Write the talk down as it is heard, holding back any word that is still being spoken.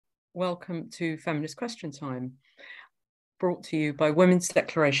Welcome to Feminist Question Time, brought to you by Women's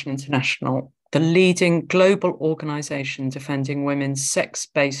Declaration International, the leading global organisation defending women's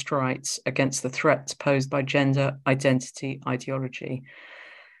sex-based rights against the threats posed by gender identity ideology.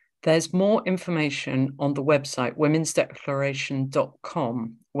 There's more information on the website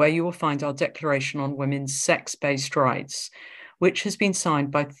womensdeclaration.com, where you will find our Declaration on Women's Sex-Based Rights, which has been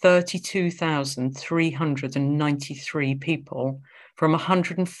signed by 32,393 people from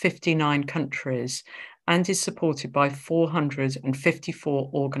 159 countries and is supported by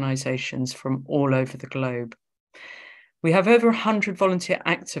 454 organisations from all over the globe. We have over 100 volunteer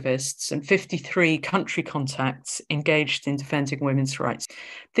activists and 53 country contacts engaged in defending women's rights.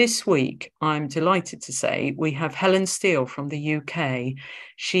 This week, I'm delighted to say, we have Helen Steel from the UK.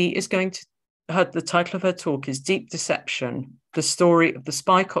 She is going to, the title of her talk is Deep Deception, the story of the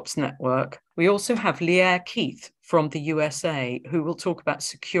spycops network. We also have Lierre Keith from the USA, who will talk about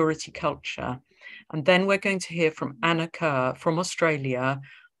security culture. And then we're going to hear from Kerr from Australia,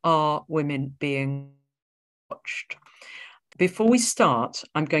 Are Women Being Watched? Before we start,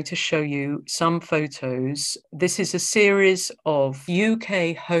 I'm going to show you some photos. This is a series of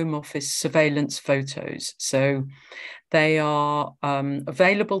UK Home Office surveillance photos. So they are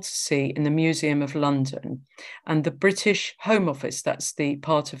available to see in the Museum of London. And the British Home Office, that's the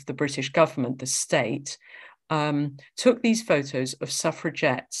part of the British government, the state, took these photos of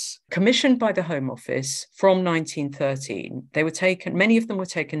suffragettes commissioned by the Home Office from 1913. They were taken, many of them were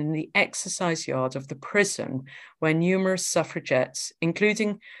taken in the exercise yard of the prison where numerous suffragettes,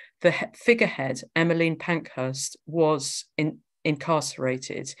 including the figurehead, Emmeline Pankhurst, was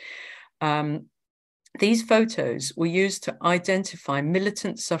incarcerated. These photos were used to identify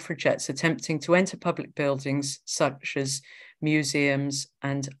militant suffragettes attempting to enter public buildings such as museums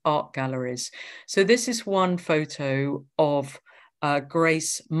and art galleries. So this is one photo of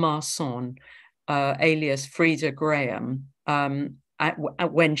Grace Marson, alias Frida Graham,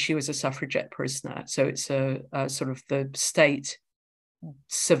 when she was a suffragette prisoner. So it's a sort of the state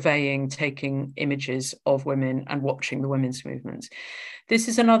surveying, taking images of women and watching the women's movement. This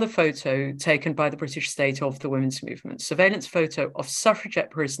is another photo taken by the British state of the women's movement. Surveillance photo of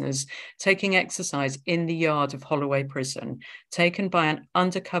suffragette prisoners taking exercise in the yard of Holloway Prison, taken by an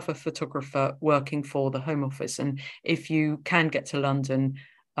undercover photographer working for the Home Office. And if you can get to London,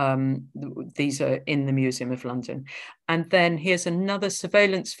 these are in the Museum of London. And then here's another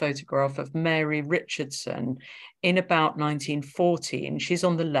surveillance photograph of Mary Richardson in about 1914. She's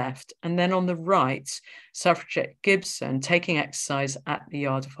on the left. And then on the right, suffragette Gibson taking exercise at the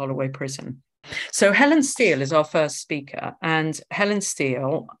yard of Holloway Prison. So Helen Steel is our first speaker. And Helen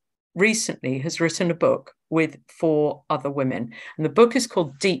Steel recently has written a book with 4 other women. And the book is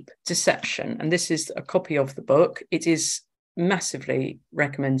called Deep Deception. And this is a copy of the book. It is massively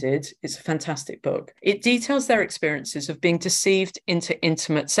recommended. It's a fantastic book. It details their experiences of being deceived into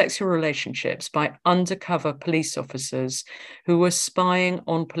intimate sexual relationships by undercover police officers who were spying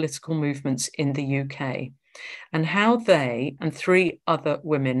on political movements in the UK, and how they and 3 other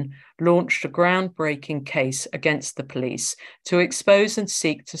women launched a groundbreaking case against the police to expose and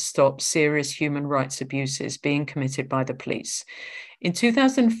seek to stop serious human rights abuses being committed by the police. In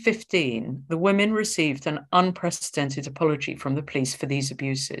 2015, the women received an unprecedented apology from the police for these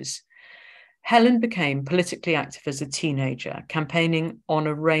abuses. Helen became politically active as a teenager, campaigning on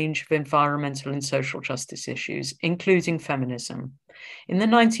a range of environmental and social justice issues, including feminism. In the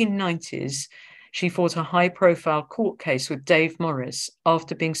 1990s, she fought a high-profile court case with Dave Morris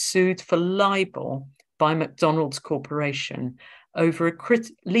after being sued for libel by McDonald's Corporation over a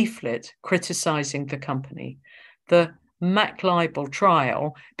leaflet criticising the company. The MacLibel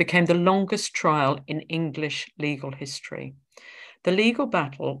trial became the longest trial in English legal history. The legal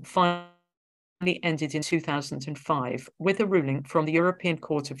battle finally ended in 2005 with a ruling from the European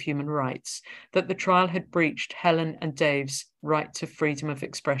Court of Human Rights that the trial had breached Helen and Dave's right to freedom of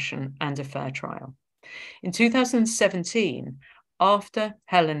expression and a fair trial. In 2017, after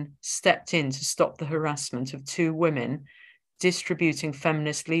Helen stepped in to stop the harassment of 2 women distributing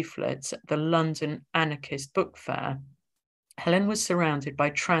feminist leaflets at the London Anarchist Book Fair, Helen was surrounded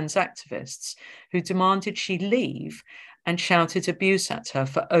by trans activists who demanded she leave and shouted abuse at her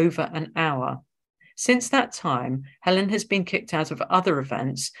for over an hour. Since that time, Helen has been kicked out of other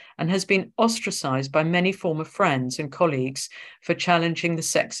events and has been ostracised by many former friends and colleagues for challenging the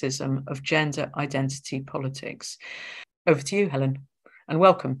sexism of gender identity politics. Over to you, Helen, and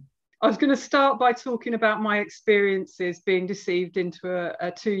welcome. I was going to start by talking about my experiences being deceived into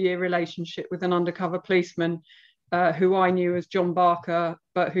a 2-year relationship with an undercover policeman who I knew as John Barker,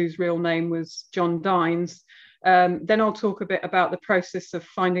 but whose real name was John Dines, Then I'll talk a bit about the process of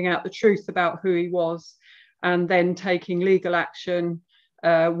finding out the truth about who he was, and then taking legal action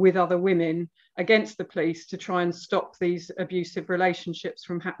with other women against the police to try and stop these abusive relationships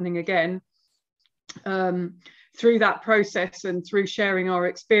from happening again. Through that process and through sharing our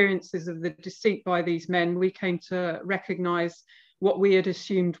experiences of the deceit by these men, we came to recognise what we had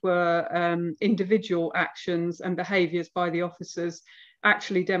assumed were individual actions and behaviours by the officers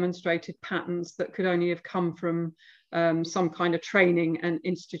actually demonstrated patterns that could only have come from some kind of training and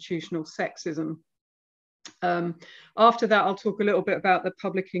institutional sexism. After that, I'll talk a little bit about the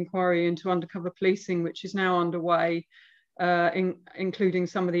public inquiry into undercover policing, which is now underway, including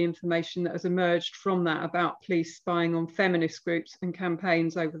some of the information that has emerged from that about police spying on feminist groups and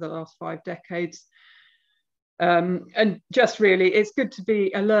campaigns over the last 5 decades. And just really, it's good to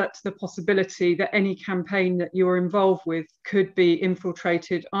be alert to the possibility that any campaign that you're involved with could be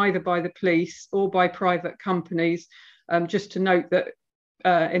infiltrated either by the police or by private companies. Just to note that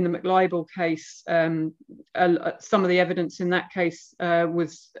in the McLibel case, some of the evidence in that case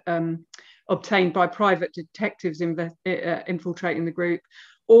was obtained by private detectives infiltrating the group,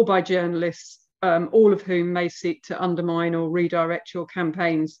 or by journalists, all of whom may seek to undermine or redirect your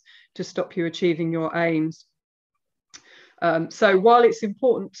campaigns to stop you achieving your aims. So while it's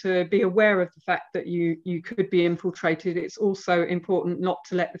important to be aware of the fact that you could be infiltrated, it's also important not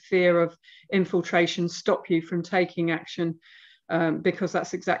to let the fear of infiltration stop you from taking action, because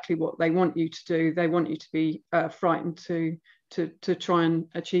that's exactly what they want you to do. They want you to be frightened to try and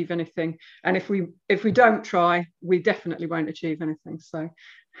achieve anything. And if we don't try, we definitely won't achieve anything. So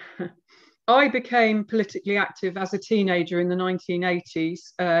I became politically active as a teenager in the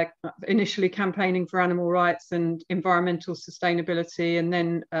 1980s, initially campaigning for animal rights and environmental sustainability, and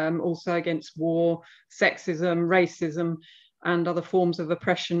then also against war, sexism, racism, and other forms of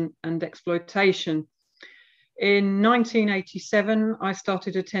oppression and exploitation. In 1987, I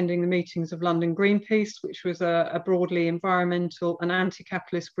started attending the meetings of London Greenpeace, which was a broadly environmental and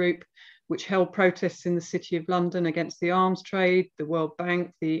anti-capitalist group which held protests in the City of London against the arms trade, the World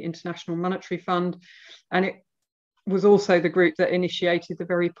Bank, the International Monetary Fund, and it was also the group that initiated the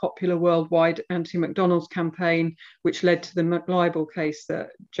very popular worldwide anti-McDonald's campaign, which led to the McLibel case that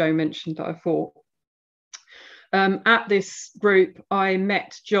Joe mentioned that I fought. At this group, I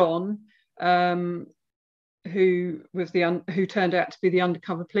met John, who turned out to be the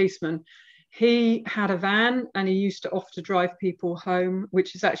undercover policeman. He had a van and he used to offer to drive people home,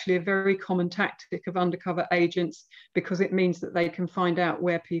 which is actually a very common tactic of undercover agents because it means that they can find out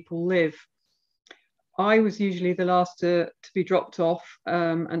where people live. I was usually the last to be dropped off,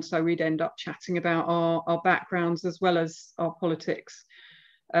 and so we'd end up chatting about our backgrounds as well as our politics.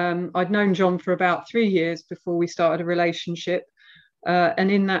 I'd known John for about 3 years before we started a relationship. And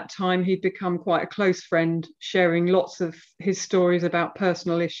in that time, he'd become quite a close friend, sharing lots of his stories about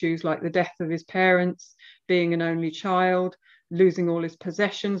personal issues like the death of his parents, being an only child, losing all his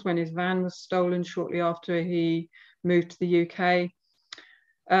possessions when his van was stolen shortly after he moved to the UK.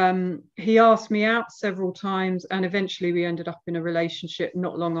 He asked me out several times, and eventually we ended up in a relationship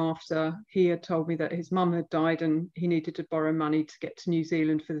not long after. He had told me that his mum had died and he needed to borrow money to get to New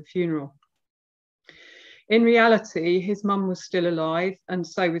Zealand for the funeral. In reality, his mum was still alive, and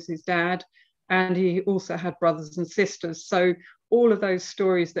so was his dad, and he also had brothers and sisters. So all of those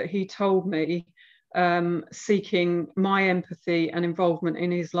stories that he told me, seeking my empathy and involvement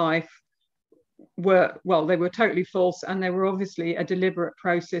in his life, they were totally false, and they were obviously a deliberate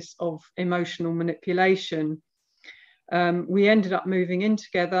process of emotional manipulation. We ended up moving in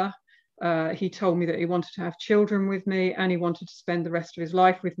together. He told me that he wanted to have children with me, and he wanted to spend the rest of his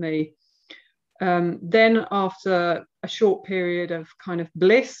life with me. Then after a short period of kind of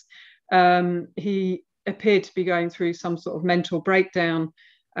bliss, he appeared to be going through some sort of mental breakdown,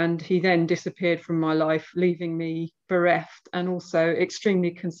 and he then disappeared from my life, leaving me bereft and also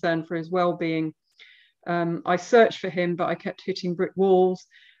extremely concerned for his well-being. I searched for him, but I kept hitting brick walls,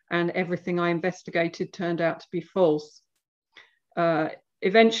 and everything I investigated turned out to be false.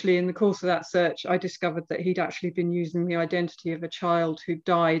 Eventually, in the course of that search, I discovered that he'd actually been using the identity of a child who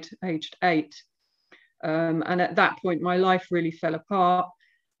died aged 8. And at that point, my life really fell apart.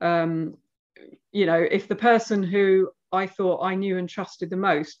 You know, if the person who I thought I knew and trusted the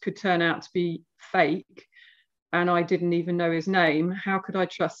most could turn out to be fake, and I didn't even know his name, how could I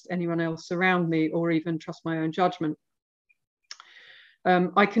trust anyone else around me or even trust my own judgment?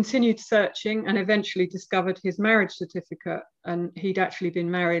 I continued searching and eventually discovered his marriage certificate, and he'd actually been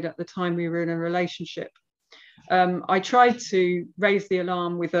married at the time we were in a relationship. I tried to raise the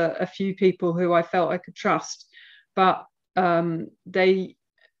alarm with a few people who I felt I could trust, but they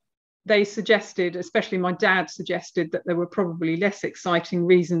they suggested, especially my dad suggested, that there were probably less exciting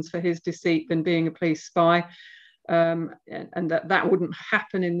reasons for his deceit than being a police spy, and that wouldn't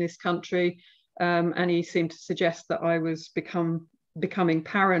happen in this country. And he seemed to suggest that I was becoming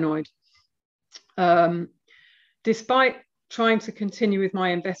paranoid. Despite trying to continue with my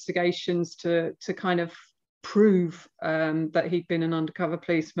investigations to kind of prove that he'd been an undercover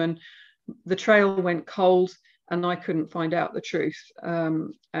policeman, the trail went cold and I couldn't find out the truth.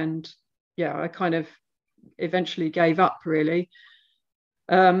 And yeah, I kind of eventually gave up, really.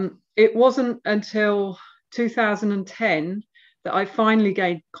 It wasn't until 2010 that I finally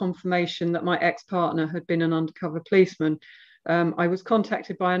gained confirmation that my ex-partner had been an undercover policeman. I was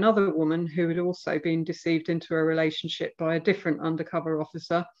contacted by another woman who had also been deceived into a relationship by a different undercover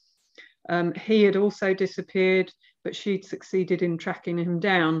officer. He had also disappeared, but she'd succeeded in tracking him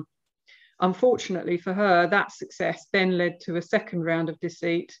down. Unfortunately for her, that success then led to a second round of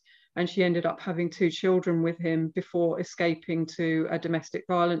deceit, and she ended up having 2 children with him before escaping to a domestic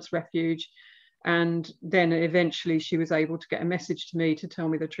violence refuge. And then eventually she was able to get a message to me to tell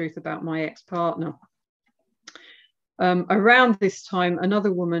me the truth about my ex-partner. Around this time,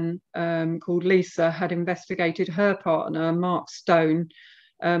 another woman called Lisa had investigated her partner, Mark Stone,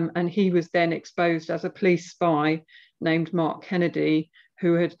 and he was then exposed as a police spy named Mark Kennedy,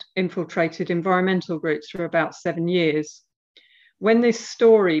 who had infiltrated environmental groups for about 7 years. When this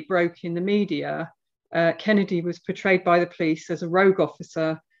story broke in the media, Kennedy was portrayed by the police as a rogue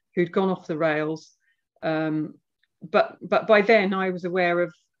officer who'd gone off the rails. But by then I was aware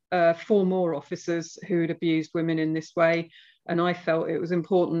of 4 more officers who had abused women in this way. And I felt it was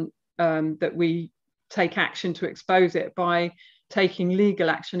important that we take action to expose it by taking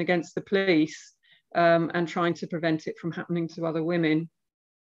legal action against the police and trying to prevent it from happening to other women.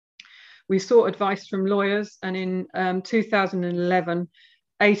 We sought advice from lawyers, and in 2011,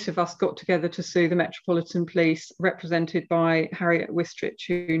 8 of us got together to sue the Metropolitan Police, represented by Harriet Wistrich,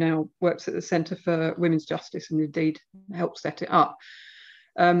 who now works at the Centre for Women's Justice and indeed helped set it up.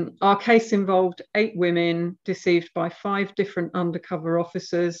 Our case involved 8 women deceived by 5 different undercover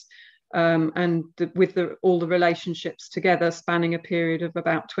officers, and with all the relationships together spanning a period of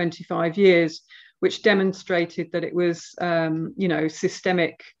about 25 years, which demonstrated that it was,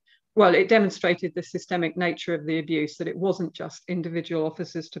 systemic. Well, it demonstrated the systemic nature of the abuse, that it wasn't just individual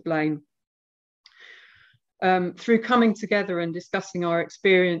officers to blame. Through coming together and discussing our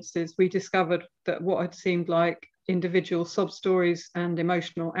experiences, we discovered that what had seemed like individual sob stories and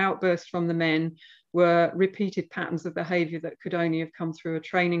emotional outbursts from the men were repeated patterns of behaviour that could only have come through a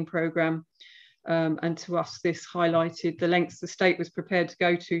training programme. And to us, this highlighted the lengths the state was prepared to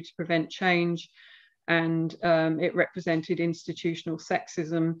go to prevent change. And it represented institutional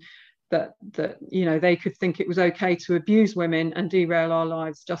sexism, that they could think it was okay to abuse women and derail our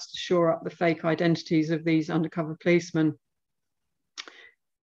lives just to shore up the fake identities of these undercover policemen.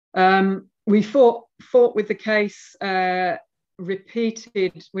 We fought with the case. We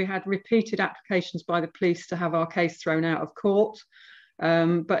had repeated applications by the police to have our case thrown out of court,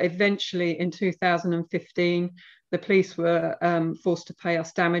 but eventually in 2015 the police were forced to pay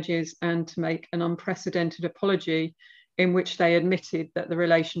us damages and to make an unprecedented apology in which they admitted that the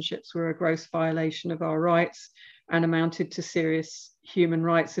relationships were a gross violation of our rights and amounted to serious human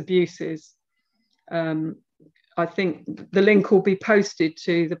rights abuses. I think the link will be posted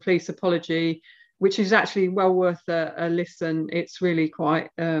to the police apology, which is actually well worth a listen. It's really quite,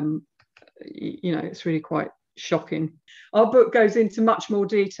 it's really quite shocking. Our book goes into much more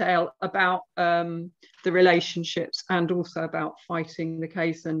detail about the relationships and also about fighting the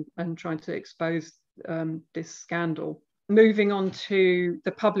case and trying to expose this scandal. Moving on to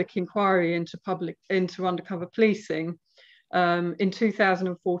the public inquiry into undercover policing, in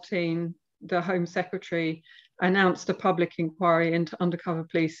 2014, the Home Secretary announced a public inquiry into undercover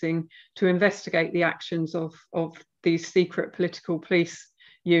policing to investigate the actions of these secret political police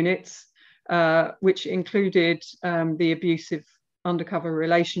units, which included the abusive undercover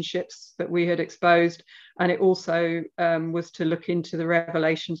relationships that we had exposed. And it also was to look into the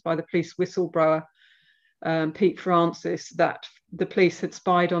revelations by the police whistleblower, Pete Francis, that the police had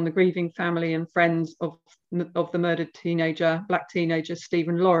spied on the grieving family and friends of the murdered black teenager,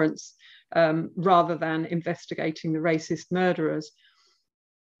 Stephen Lawrence, rather than investigating the racist murderers.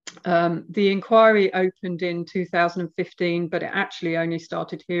 The inquiry opened in 2015, but it actually only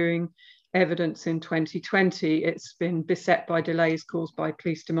started hearing evidence in 2020. It's been beset by delays caused by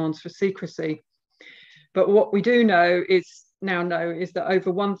police demands for secrecy. But what we now know is that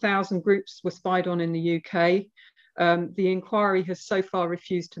over 1,000 groups were spied on in the UK. The inquiry has so far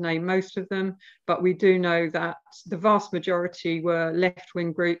refused to name most of them, but we do know that the vast majority were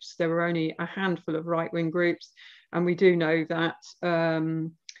left-wing groups. There were only a handful of right-wing groups, and we do know that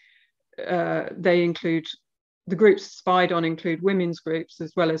they include, the groups spied on include women's groups,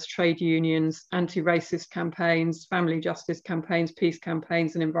 as well as trade unions, anti-racist campaigns, family justice campaigns, peace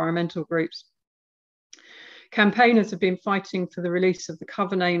campaigns, and environmental groups. Campaigners have been fighting for the release of the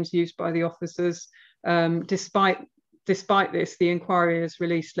cover names used by the officers. Despite this, the inquiry has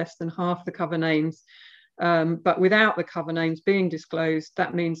released less than half the cover names. But without the cover names being disclosed,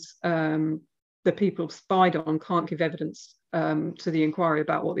 that means the people spied on can't give evidence to the inquiry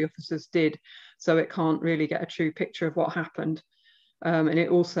about what the officers did. So it can't really get a true picture of what happened. And it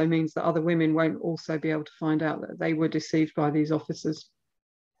also means that other women won't also be able to find out that they were deceived by these officers.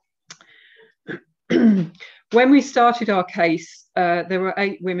 When we started our case, there were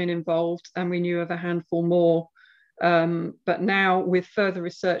 8 women involved, and we knew of a handful more. But now, with further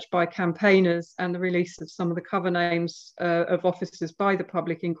research by campaigners and the release of some of the cover names of officers by the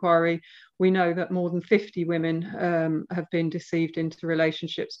public inquiry, we know that more than 50 women have been deceived into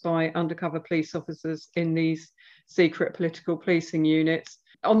relationships by undercover police officers in these secret political policing units.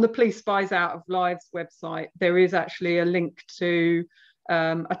 On the Police Spies Out of Lives website, there is actually a link to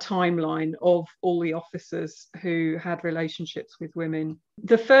a timeline of all the officers who had relationships with women.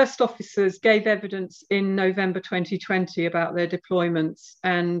 The first officers gave evidence in November 2020 about their deployments,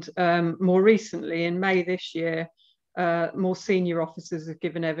 and more recently, in May this year, more senior officers have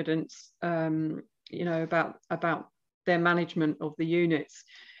given evidence, about their management of the units.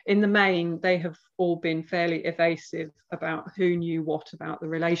 In the main, they have all been fairly evasive about who knew what about the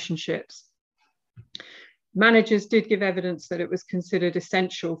relationships. Managers did give evidence that it was considered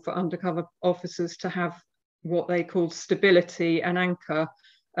essential for undercover officers to have what they called stability and anchor.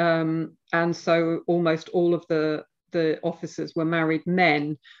 And so almost all of the officers were married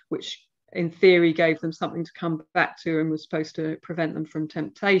men, which in theory gave them something to come back to and was supposed to prevent them from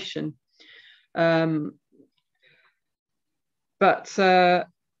temptation. But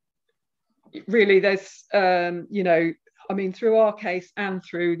really there's, through our case and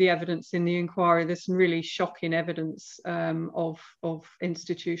through the evidence in the inquiry, there's some really shocking evidence of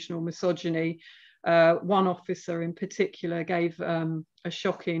institutional misogyny. One officer in particular gave a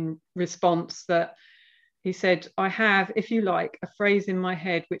shocking response that he said, "I have, if you like, a phrase in my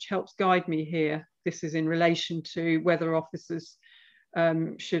head which helps guide me here." This is in relation to whether officers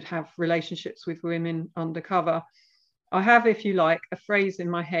should have relationships with women undercover. "I have, if you like, a phrase in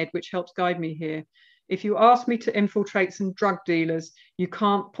my head which helps guide me here. If you ask me to infiltrate some drug dealers, you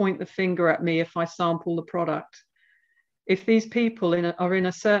can't point the finger at me if I sample the product. If these people are in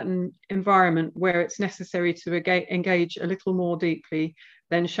a certain environment where it's necessary to engage a little more deeply,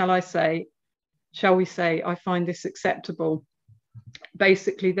 then shall we say, I find this acceptable."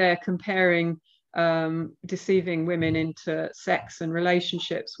 Basically, they're comparing deceiving women into sex and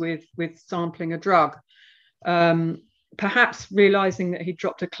relationships with sampling a drug. Perhaps realizing that he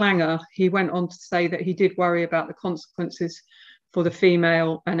dropped a clanger, he went on to say that he did worry about the consequences for the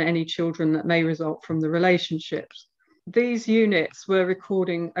female and any children that may result from the relationships. These units were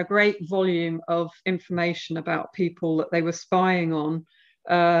recording a great volume of information about people that they were spying on.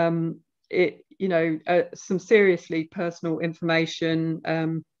 Some seriously personal information.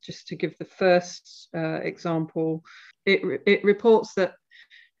 Just to give the first example, it reports that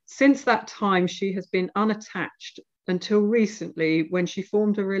since that time she has been unattached until recently, when she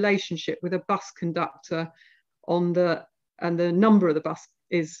formed a relationship with a bus conductor and the number of the bus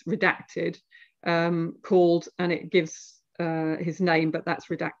is redacted, called, and it gives his name, but that's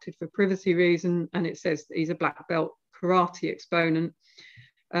redacted for privacy reason, and it says that he's a black belt karate exponent.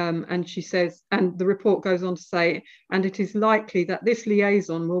 And she says, and the report goes on to say, "And it is likely that this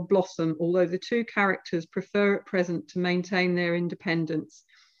liaison will blossom, although the two characters prefer at present to maintain their independence.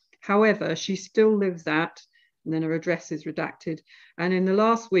 However, she still lives at," and then her address is redacted, "and in the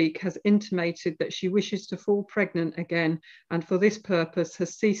last week has intimated that she wishes to fall pregnant again, and for this purpose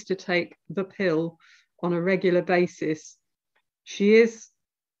has ceased to take the pill on a regular basis. She is,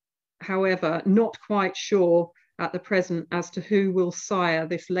 however, not quite sure at the present as to who will sire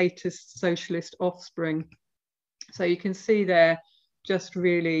this latest socialist offspring." So you can see there just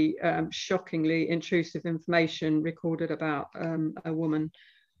really shockingly intrusive information recorded about a woman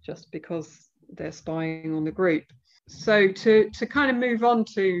just because they're spying on the group. So to kind of move on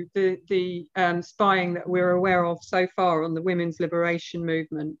to the spying that we're aware of so far on the women's liberation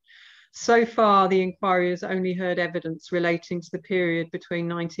movement. So far, the inquiry has only heard evidence relating to the period between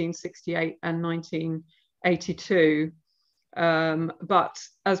 1968 and 1982. But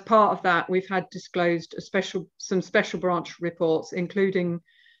as part of that, we've had disclosed some special branch reports, including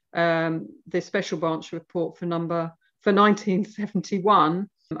the special branch report for 1971.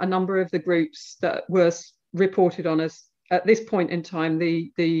 A number of the groups that were reported on as at this point in time,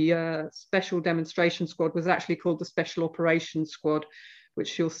 the Special Demonstration Squad was actually called the Special Operations Squad,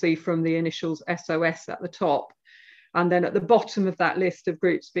 which you'll see from the initials SOS at the top. And then at the bottom of that list of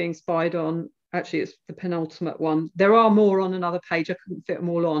groups being spied on, actually it's the penultimate one. There are more on another page, I couldn't fit them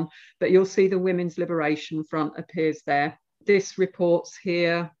all on, but you'll see the Women's Liberation Front appears there. This reports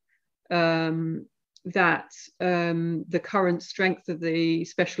here that the current strength of the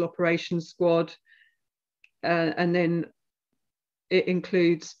Special Operations Squad, and then it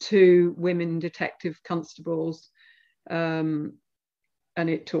includes 2 women detective constables, and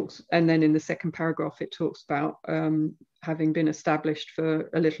then in the second paragraph it talks about having been established for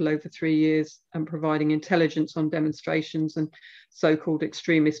a little over 3 years and providing intelligence on demonstrations and so-called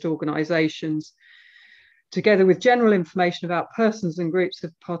extremist organisations, together with general information about persons and groups who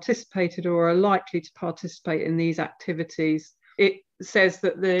have participated or are likely to participate in these activities. It says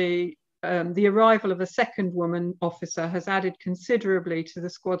that the arrival of a second woman officer has added considerably to the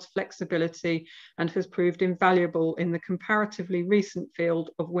squad's flexibility and has proved invaluable in the comparatively recent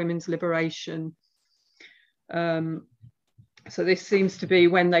field of women's liberation. So this seems to be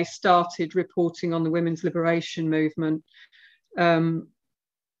when they started reporting on the women's liberation movement.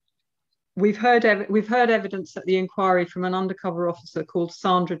 We've heard evidence at the inquiry from an undercover officer called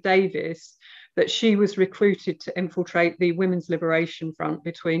Sandra Davis that she was recruited to infiltrate the Women's Liberation Front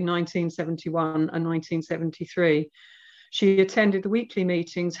between 1971 and 1973. She attended the weekly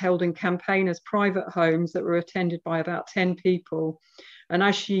meetings held in campaigners' private homes that were attended by about 10 people. And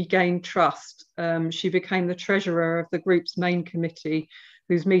as she gained trust, she became the treasurer of the group's main committee,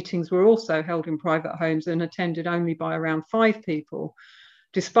 whose meetings were also held in private homes and attended only by around 5 people.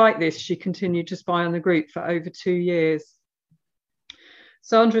 Despite this, she continued to spy on the group for over 2 years.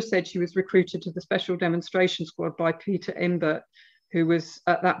 Sandra said she was recruited to the Special Demonstration Squad by Peter Imbert, who was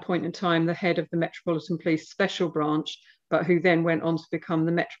at that point in time the head of the Metropolitan Police Special Branch, but who then went on to become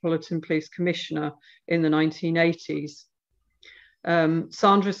the Metropolitan Police Commissioner in the 1980s.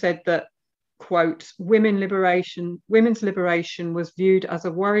 Sandra said that, quote, women's liberation was viewed as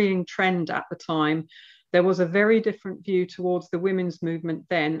a worrying trend at the time. There was a very different view towards the women's movement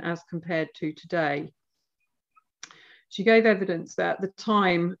then as compared to today. She gave evidence that at the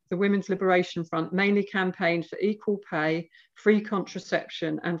time, the Women's Liberation Front mainly campaigned for equal pay, free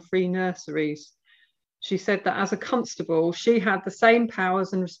contraception, and free nurseries. She said that as a constable, she had the same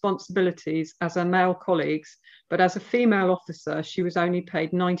powers and responsibilities as her male colleagues, but as a female officer, she was only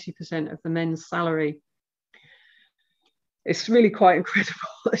paid 90% of the men's salary. It's really quite incredible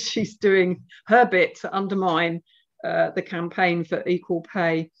that she's doing her bit to undermine the campaign for equal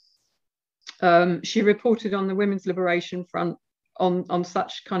pay. She reported on the Women's Liberation Front on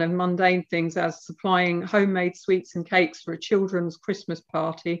such kind of mundane things as supplying homemade sweets and cakes for a children's Christmas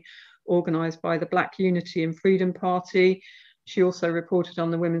party organised by the Black Unity and Freedom Party. She also reported on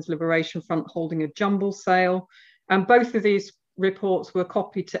the Women's Liberation Front holding a jumble sale. And both of these reports were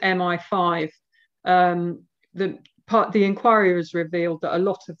copied to MI5. The inquiry has revealed that a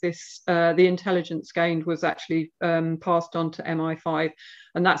lot of this, the intelligence gained was actually passed on to MI5,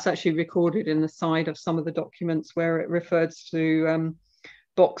 and that's actually recorded in the side of some of the documents where it refers to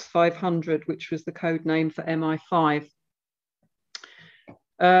Box 500, which was the code name for MI5.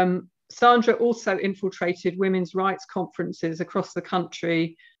 Sandra also infiltrated women's rights conferences across the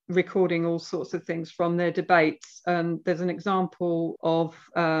country, recording all sorts of things from their debates. There's an example of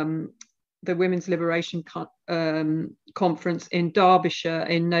the Women's Liberation Conference in Derbyshire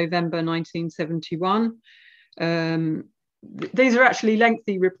in November 1971. These are actually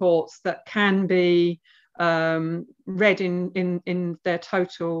lengthy reports that can be read in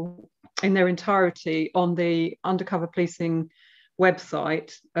their entirety on the Undercover Policing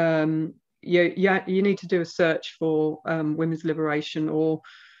website. You need to do a search for women's liberation or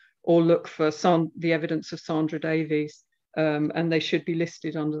look for the evidence of Sandra Davies. And they should be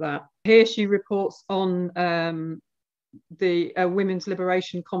listed under that. Here she reports on the Women's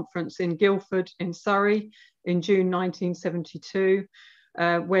Liberation Conference in Guildford in Surrey in June 1972,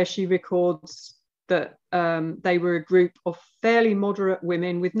 where she records that they were a group of fairly moderate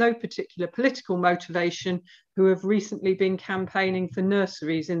women with no particular political motivation who have recently been campaigning for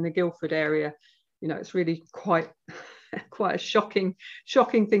nurseries in the Guildford area. You know, it's really quite a shocking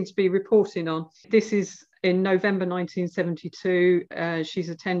thing to be reporting on. This is in November 1972. She's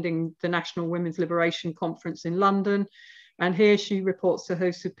attending the National Women's Liberation Conference in London. And here she reports to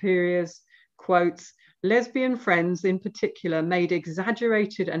her superiors, quotes, Lesbian friends in particular made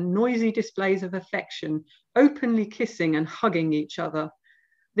exaggerated and noisy displays of affection, openly kissing and hugging each other.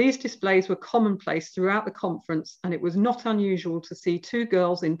 These displays were commonplace throughout the conference, and it was not unusual to see two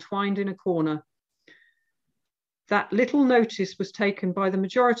girls entwined in a corner. That little notice was taken by the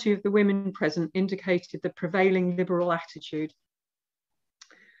majority of the women present indicated the prevailing liberal attitude.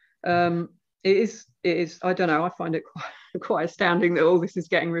 It is, I don't know, I find it quite astounding that all this is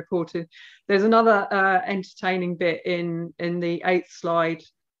getting reported. There's another entertaining bit in the 8th slide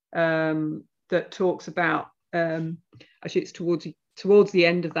that talks about, actually it's towards the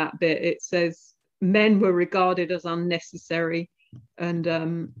end of that bit, it says men were regarded as unnecessary, and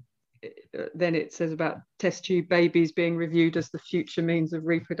then it says about test tube babies being reviewed as the future means of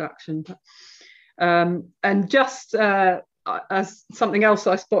reproduction. And just as something else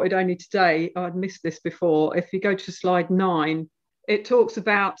I spotted only today, I'd missed this before, if you go to slide 9, it talks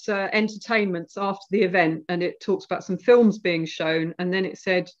about entertainments after the event, and it talks about some films being shown, and then it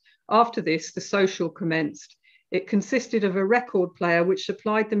said, after this, the social commenced. It consisted of a record player which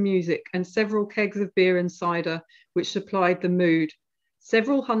supplied the music and several kegs of beer and cider which supplied the mood.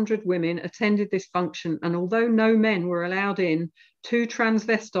 Several hundred women attended this function, and although no men were allowed in, 2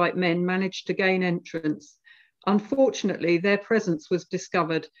 transvestite men managed to gain entrance. Unfortunately, their presence was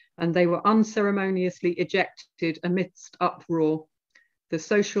discovered, and they were unceremoniously ejected amidst uproar. The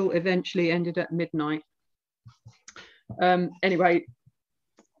social eventually ended at midnight. Anyway,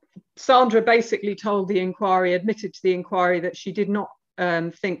 Sandra basically told the inquiry, admitted to the inquiry, that she did not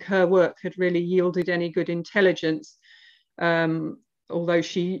think her work had really yielded any good intelligence, although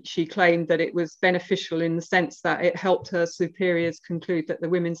she claimed that it was beneficial in the sense that it helped her superiors conclude that the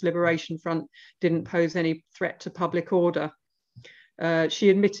Women's Liberation Front didn't pose any threat to public order. She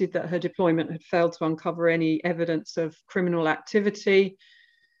admitted that her deployment had failed to uncover any evidence of criminal activity,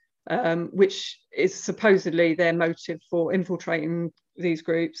 which is supposedly their motive for infiltrating these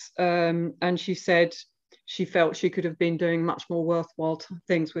groups. And she said she felt she could have been doing much more worthwhile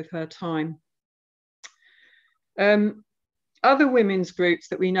things with her time. Other women's groups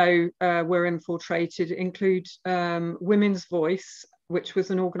that we know were infiltrated include Women's Voice, which was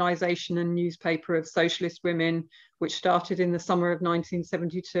an organisation and newspaper of socialist women, which started in the summer of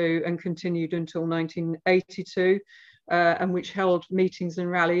 1972 and continued until 1982, and which held meetings and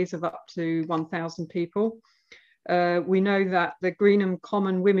rallies of up to 1,000 people. We know that the Greenham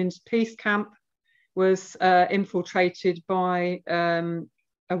Common Women's Peace Camp was infiltrated by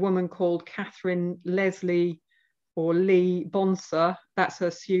a woman called Catherine Leslie or Lee Bonser, that's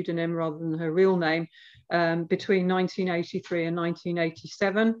her pseudonym rather than her real name, between 1983 and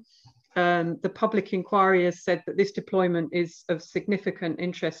 1987. The public inquiry has said that this deployment is of significant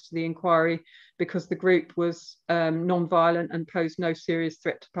interest to the inquiry because the group was non-violent and posed no serious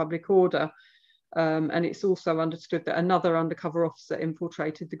threat to public order. And it's also understood that another undercover officer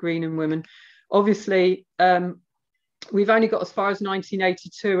infiltrated the Greenham women. Obviously, we've only got as far as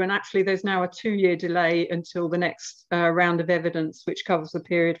 1982, and actually there's now a 2-year delay until the next round of evidence, which covers the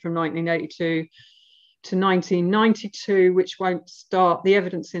period from 1982 to 1992, which won't start, the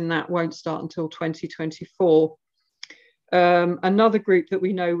evidence in that won't start until 2024. Another group that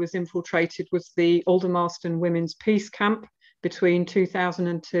we know was infiltrated was the Aldermaston Women's Peace Camp between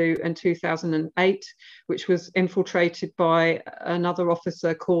 2002 and 2008, which was infiltrated by another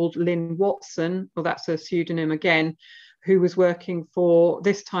officer called Lynn Watson, well, that's her pseudonym again, who was working for,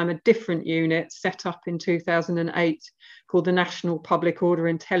 this time, a different unit set up in 2008 called the National Public Order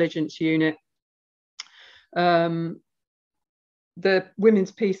Intelligence Unit. The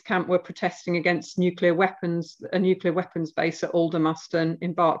Women's Peace Camp were protesting against nuclear weapons, a nuclear weapons base at Aldermaston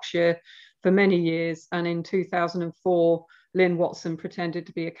in Berkshire for many years. And in 2004, Lynn Watson pretended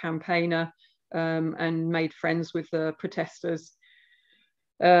to be a campaigner and made friends with the protesters.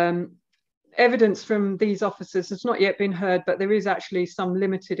 Evidence from these officers has not yet been heard, but there is actually some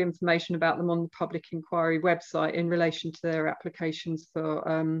limited information about them on the public inquiry website in relation to their applications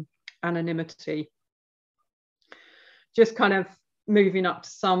for anonymity. Just kind of moving up to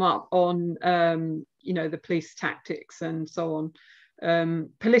sum up on, you know, the police tactics and so on.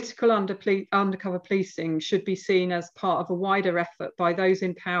 Political undercover policing should be seen as part of a wider effort by those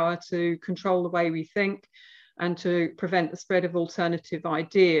in power to control the way we think and to prevent the spread of alternative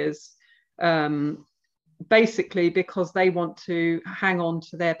ideas, basically because they want to hang on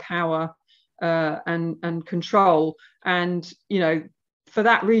to their power and control. And, you know, for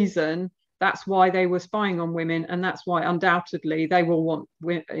that reason, that's why they were spying on women, and that's why undoubtedly they will want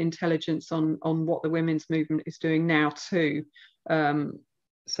intelligence on what the women's movement is doing now too,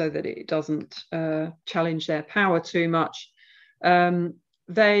 so that it doesn't challenge their power too much.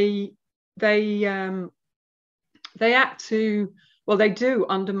 They do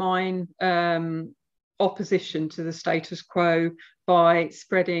undermine opposition to the status quo by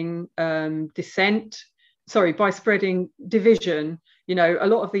spreading by spreading division. You know, a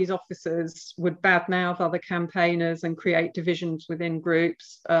lot of these officers would badmouth other campaigners and create divisions within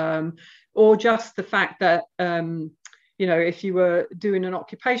groups, or just the fact that, you know, if you were doing an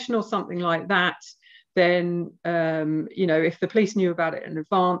occupation or something like that, then, you know, if the police knew about it in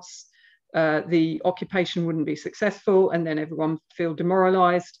advance, the occupation wouldn't be successful, and then everyone feel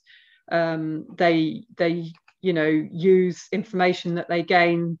demoralized. They you know, use information that they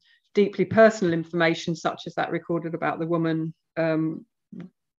gain, deeply personal information, such as that recorded about the woman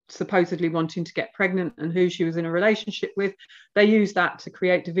supposedly wanting to get pregnant and who she was in a relationship with. They use that to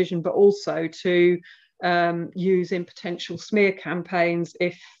create division, but also to use in potential smear campaigns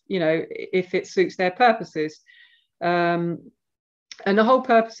if, you know, if it suits their purposes. And the whole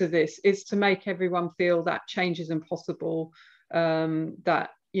purpose of this is to make everyone feel that change is impossible, that,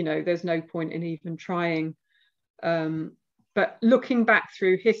 you know, there's no point in even trying. But looking back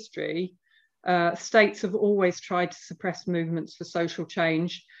through history, states have always tried to suppress movements for social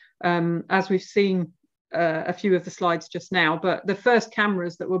change, as we've seen a few of the slides just now. But the first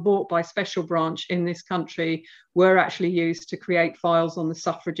cameras that were bought by Special Branch in this country were actually used to create files on the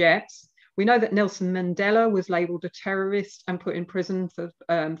suffragettes. We know that Nelson Mandela was labelled a terrorist and put in prison for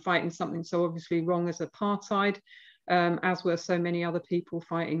fighting something so obviously wrong as apartheid, as were so many other people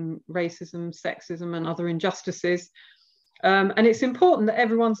fighting racism, sexism and other injustices. And it's important that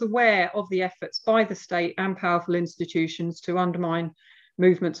everyone's aware of the efforts by the state and powerful institutions to undermine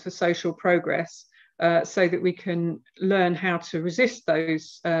movements for social progress, so that we can learn how to resist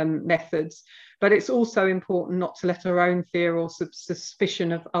those methods. But it's also important not to let our own fear or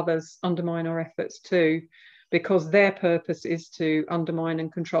suspicion of others undermine our efforts too, because their purpose is to undermine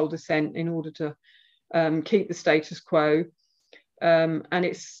and control dissent in order to keep the status quo. And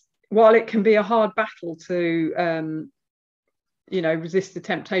while it can be a hard battle to you know, resist the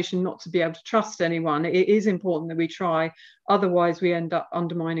temptation not to be able to trust anyone, it is important that we try. Otherwise, we end up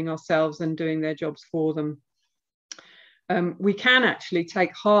undermining ourselves and doing their jobs for them. We can actually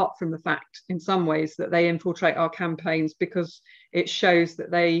take heart from the fact, in some ways, that they infiltrate our campaigns, because it shows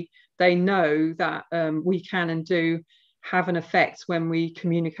that they know that we can and do have an effect when we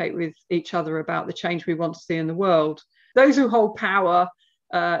communicate with each other about the change we want to see in the world. Those who hold power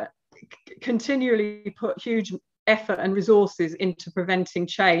continually put huge effort and resources into preventing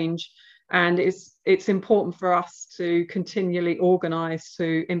change, and it's important for us to continually organise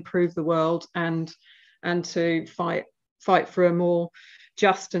to improve the world and to fight for a more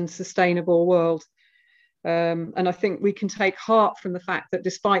just and sustainable world. And I think we can take heart from the fact that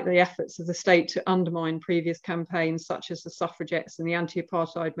despite the efforts of the state to undermine previous campaigns such as the suffragettes and the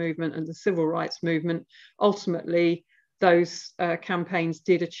anti-apartheid movement and the civil rights movement, ultimately those campaigns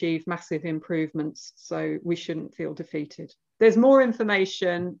did achieve massive improvements, so we shouldn't feel defeated. There's more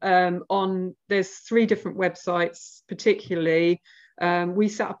information there's 3 different websites particularly. We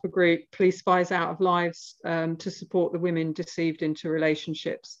set up a group, Police Spies Out of Lives, to support the women deceived into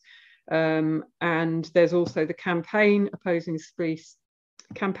relationships. And there's also the campaign opposing police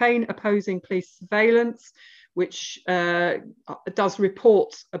surveillance, which does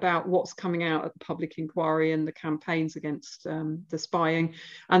reports about what's coming out at the public inquiry and the campaigns against the spying.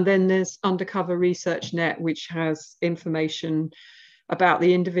 And then there's Undercover Research Net, which has information about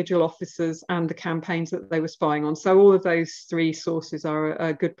the individual officers and the campaigns that they were spying on. So all of those 3 sources are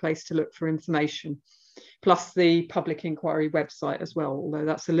a good place to look for information, plus the public inquiry website as well, although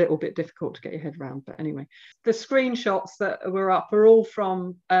that's a little bit difficult to get your head around. But anyway, the screenshots that were up are all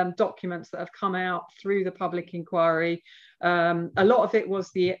from documents that have come out through the public inquiry. A lot of it was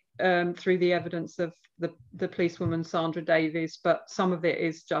through the evidence of the policewoman Sandra Davies, but some of it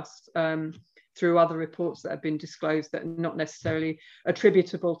is just through other reports that have been disclosed that are not necessarily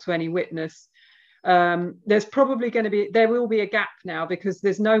attributable to any witness. There's probably there will be a gap now, because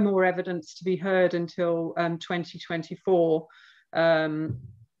there's no more evidence to be heard until 2024.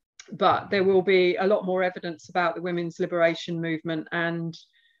 But there will be a lot more evidence about the women's liberation movement and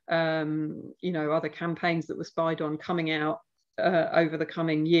you know, other campaigns that were spied on coming out over the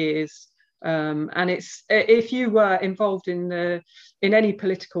coming years. And if you were involved in any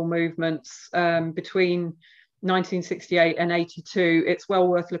political movements between 1968 and 82, it's well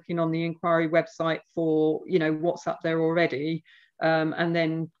worth looking on the inquiry website for, you know, what's up there already, and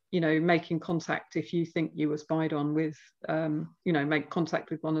then, you know, making contact if you think you were spied on with, you know, make contact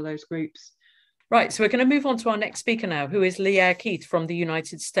with one of those groups. Right, so we're going to move on to our next speaker now, who is Lierre Keith from the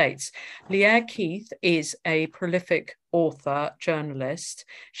United States. Lierre Keith is a prolific author, journalist.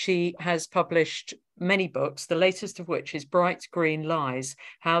 She has published many books, the latest of which is Bright Green Lies: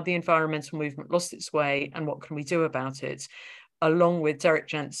 How the Environmental Movement Lost Its Way and What Can We Do About It, along with Derek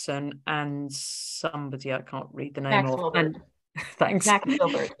Jensen and somebody I can't read the name Max of. Wilbert. And thanks. Max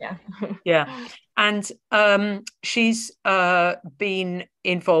Wilbert, yeah. Yeah. And she's been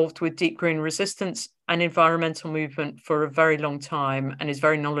involved with deep green resistance and environmental movement for a very long time, and is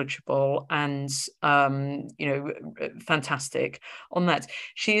very knowledgeable and, fantastic on that.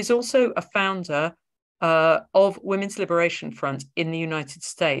 She is also a founder of Women's Liberation Front in the United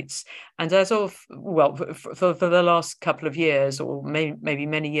States. And as of, well, for the last couple of years, or maybe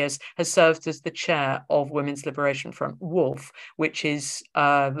many years, has served as the chair of Women's Liberation Front, WOLF, which is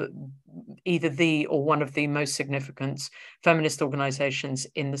either the or one of the most significant feminist organizations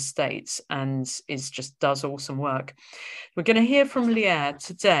in the States, and does awesome work. We're going to hear from Lierre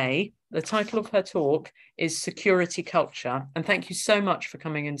today. The title of her talk is Security Culture. And thank you so much for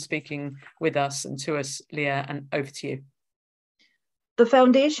coming and speaking with us and to us, Lierre, and over to you. The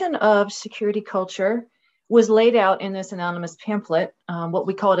foundation of security culture was laid out in this anonymous pamphlet, what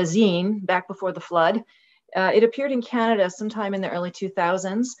we call it a zine, back before the flood. It appeared in Canada sometime in the early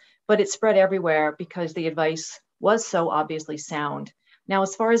 2000s, but it spread everywhere because the advice was so obviously sound. Now,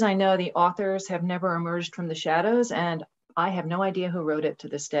 as far as I know, the authors have never emerged from the shadows, and I have no idea who wrote it to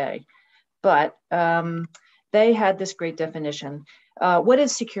this day. But they had this great definition. What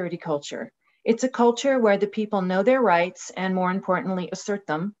is security culture? It's a culture where the people know their rights and, more importantly, assert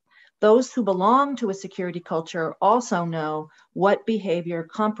them. Those who belong to a security culture also know what behavior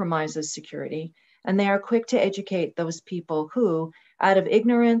compromises security, and they are quick to educate those people who, out of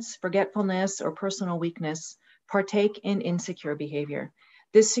ignorance, forgetfulness, or personal weakness, partake in insecure behavior.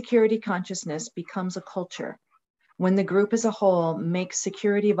 This security consciousness becomes a culture when the group as a whole makes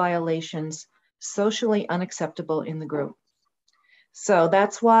security violations socially unacceptable in the group. So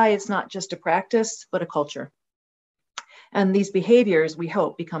that's why it's not just a practice, but a culture. And these behaviors, we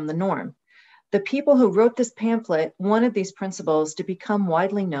hope, become the norm. The people who wrote this pamphlet wanted these principles to become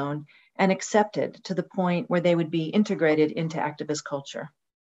widely known and accepted to the point where they would be integrated into activist culture.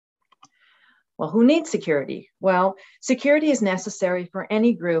 Well, who needs security? Well, security is necessary for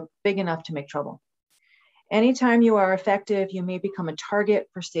any group big enough to make trouble. Anytime you are effective, you may become a target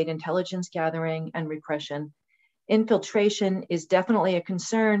for state intelligence gathering and repression. Infiltration is definitely a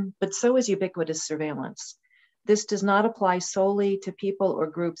concern, but so is ubiquitous surveillance. This does not apply solely to people or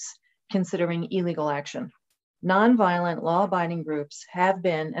groups considering illegal action. Nonviolent, law-abiding groups have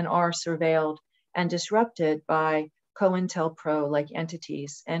been and are surveilled and disrupted by COINTELPRO-like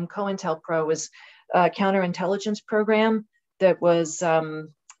entities. And COINTELPRO was a counterintelligence program that was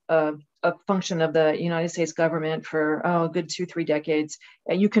a function of the United States government for a good 2-3 decades.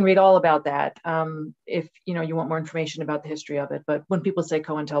 You can read all about that if you want more information about the history of it. But when people say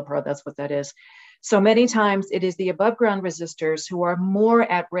COINTELPRO, that's what that is. So many times it is the above ground resistors who are more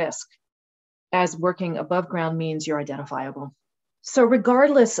at risk, as working above ground means you're identifiable. So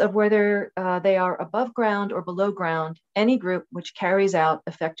regardless of whether they are above ground or below ground, any group which carries out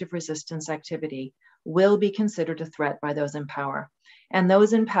effective resistance activity will be considered a threat by those in power. And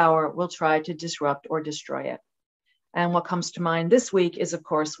those in power will try to disrupt or destroy it. And what comes to mind this week is, of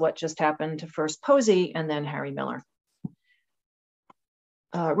course, what just happened to first Posey and then Harry Miller.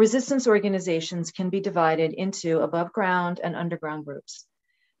 Resistance organizations can be divided into above ground and underground groups.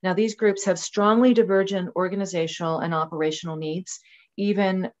 Now, these groups have strongly divergent organizational and operational needs,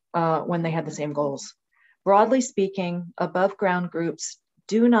 even when they had the same goals. Broadly speaking, above ground groups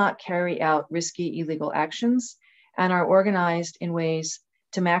do not carry out risky illegal actions and are organized in ways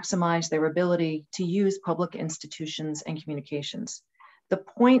to maximize their ability to use public institutions and communications. The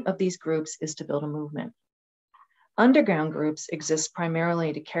point of these groups is to build a movement. Underground groups exist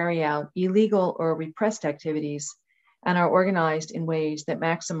primarily to carry out illegal or repressed activities and are organized in ways that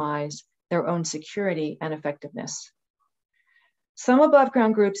maximize their own security and effectiveness. Some above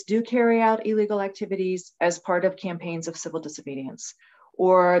ground groups do carry out illegal activities as part of campaigns of civil disobedience,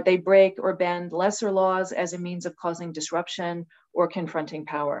 or they break or bend lesser laws as a means of causing disruption or confronting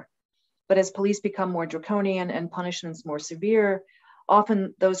power. But as police become more draconian and punishments more severe,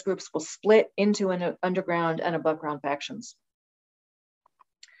 often those groups will split into an underground and above ground factions.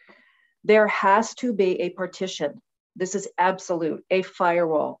 There has to be a partition. This is absolute, a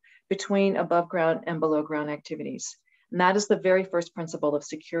firewall between above ground and below ground activities. And that is the very first principle of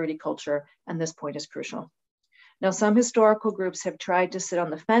security culture, and this point is crucial. Now, some historical groups have tried to sit on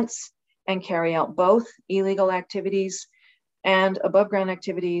the fence and carry out both illegal activities and above ground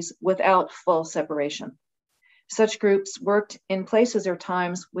activities without full separation. Such groups worked in places or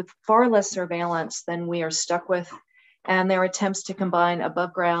times with far less surveillance than we are stuck with and their attempts to combine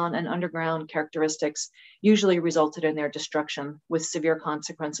above ground and underground characteristics usually resulted in their destruction with severe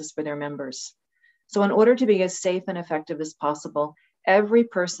consequences for their members. So in order to be as safe and effective as possible, every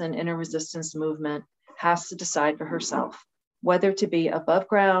person in a resistance movement has to decide for herself whether to be above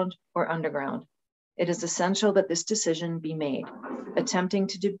ground or underground. It is essential that this decision be made. Attempting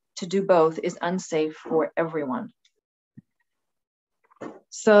to do both is unsafe for everyone.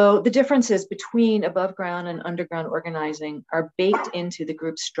 So the differences between above ground and underground organizing are baked into the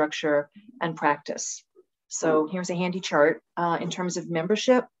group structure and practice. So here's a handy chart. In terms of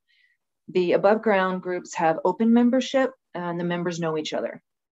membership, the above ground groups have open membership and the members know each other.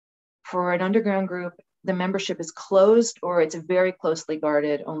 For an underground group, the membership is closed or it's very closely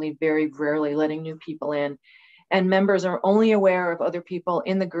guarded, only very rarely letting new people in. And members are only aware of other people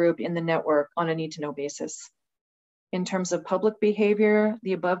in the group, in the network, on a need-to-know basis. In terms of public behavior,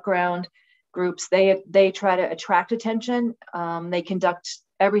 the above ground groups, they try to attract attention. They conduct,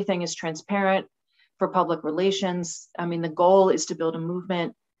 everything is transparent for public relations. I mean, the goal is to build a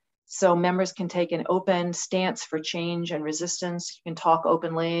movement so members can take an open stance for change and resistance. You can talk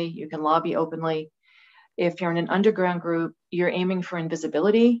openly, you can lobby openly. If you're in an underground group, you're aiming for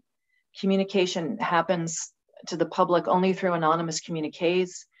invisibility. Communication happens to the public only through anonymous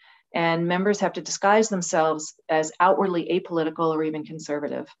communiques, and members have to disguise themselves as outwardly apolitical or even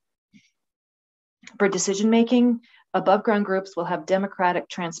conservative. For decision-making, above ground groups will have democratic,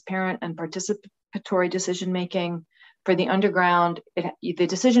 transparent, and participatory decision-making. For the underground, the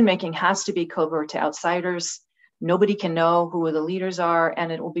decision-making has to be covert to outsiders. Nobody can know who the leaders are,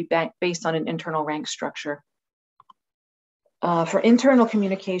 and it will be based on an internal rank structure. For internal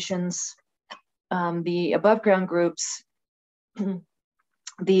communications, the above ground groups,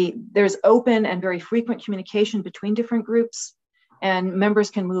 there's open and very frequent communication between different groups, and members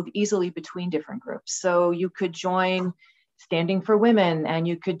can move easily between different groups. So you could join Standing for Women, and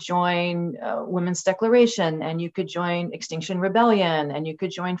you could join Women's Declaration, and you could join Extinction Rebellion, and you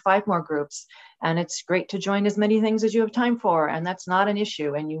could join 5 more groups. And it's great to join as many things as you have time for, and that's not an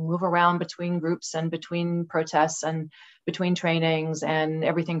issue. And you move around between groups and between protests and between trainings, and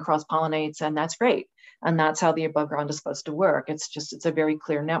everything cross-pollinates, and that's great. And that's how the above ground is supposed to work. It's a very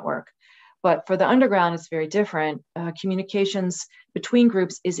clear network. But for the underground, it's very different. Communications between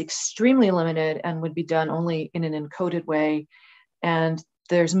groups is extremely limited and would be done only in an encoded way. And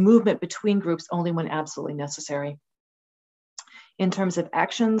there's movement between groups only when absolutely necessary. In terms of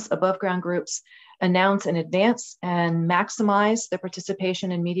actions, above ground groups announce in advance and maximize their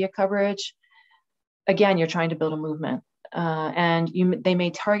participation in media coverage. Again, you're trying to build a movement. They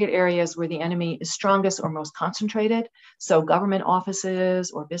may target areas where the enemy is strongest or most concentrated. So government offices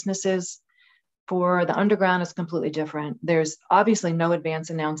or businesses. For the underground, it's completely different. There's obviously no advance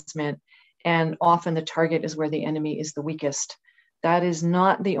announcement, and often the target is where the enemy is the weakest. That is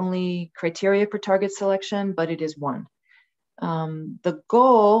not the only criteria for target selection, but it is one. The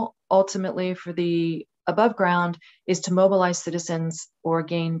goal ultimately for the above ground is to mobilize citizens or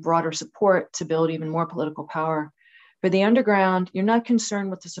gain broader support to build even more political power. For the underground, you're not concerned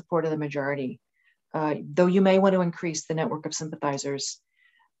with the support of the majority, though you may want to increase the network of sympathizers.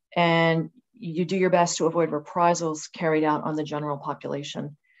 And you do your best to avoid reprisals carried out on the general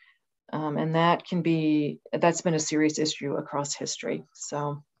population. And that's been a serious issue across history.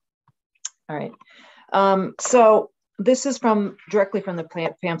 So, all right. So this is directly from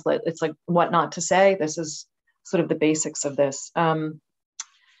the pamphlet. It's like what not to say. This is sort of the basics of this.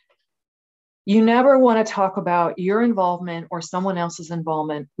 You never want to talk about your involvement or someone else's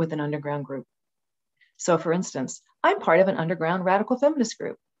involvement with an underground group. So for instance, I'm part of an underground radical feminist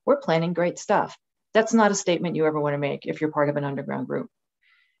group. We're planning great stuff. That's not a statement you ever want to make if you're part of an underground group.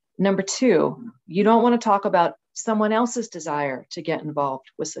 Number 2, you don't want to talk about someone else's desire to get involved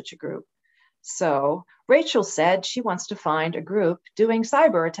with such a group. So Rachel said she wants to find a group doing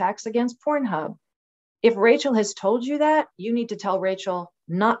cyber attacks against Pornhub. If Rachel has told you that, you need to tell Rachel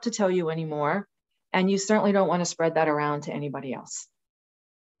not to tell you anymore. And you certainly don't want to spread that around to anybody else.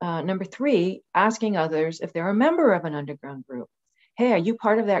 Number 3, asking others if they're a member of an underground group. Hey, are you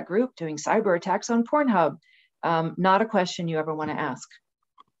part of that group doing cyber attacks on Pornhub? Not a question you ever want to ask.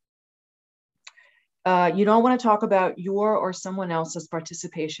 You don't want to talk about your or someone else's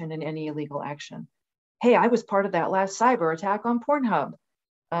participation in any illegal action. Hey, I was part of that last cyber attack on Pornhub.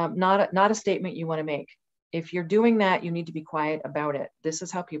 Not a statement you want to make. If you're doing that, you need to be quiet about it. This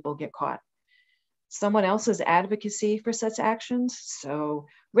is how people get caught. Someone else's advocacy for such actions. So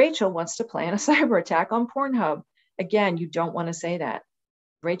Rachel wants to plan a cyber attack on Pornhub. Again, you don't want to say that.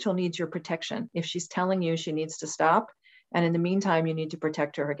 Rachel needs your protection. If she's telling you she needs to stop, And in the meantime, you need to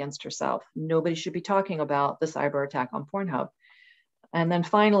protect her against herself. Nobody should be talking about the cyber attack on Pornhub. And then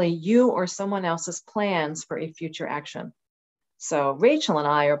finally, you or someone else's plans for a future action. So Rachel and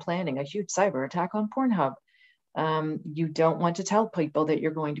I are planning a huge cyber attack on Pornhub. You don't want to tell people that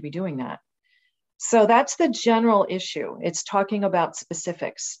you're going to be doing that. So that's the general issue. It's talking about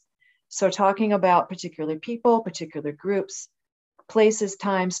specifics. So talking about particular people, particular groups, places,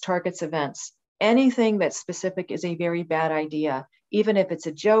 times, targets, events. Anything that's specific is a very bad idea, even if it's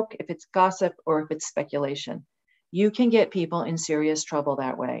a joke, if it's gossip, or if it's speculation. You can get people in serious trouble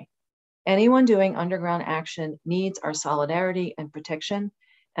that way. Anyone doing underground action needs our solidarity and protection,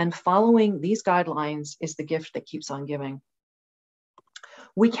 and following these guidelines is the gift that keeps on giving.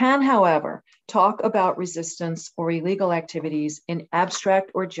 We can, however, talk about resistance or illegal activities in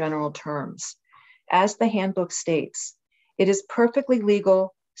abstract or general terms. As the handbook states, it is perfectly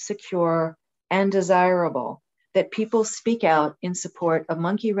legal, secure, and desirable that people speak out in support of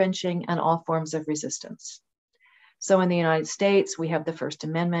monkey wrenching and all forms of resistance. So in the United States, we have the First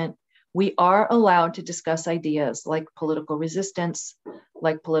Amendment. We are allowed to discuss ideas like political resistance,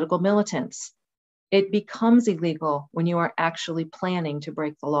 like political militants. It becomes illegal when you are actually planning to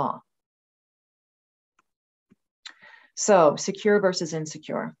break the law. So secure versus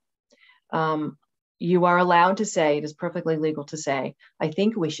insecure. You are allowed to say, it is perfectly legal to say, I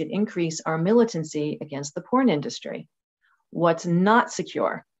think we should increase our militancy against the porn industry. What's not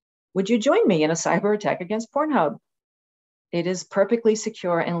secure? Would you join me in a cyber attack against Pornhub? It is perfectly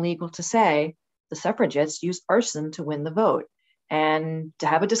secure and legal to say the suffragettes used arson to win the vote and to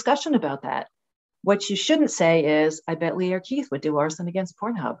have a discussion about that. What you shouldn't say is, I bet Lierre Keith would do arson against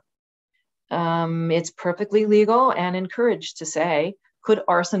Pornhub. It's perfectly legal and encouraged to say, could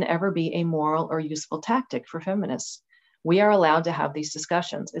arson ever be a moral or useful tactic for feminists? We are allowed to have these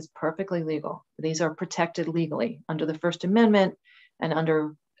discussions. It's perfectly legal. These are protected legally under the First Amendment and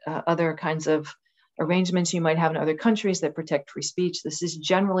under other kinds of arrangements you might have in other countries that protect free speech. This is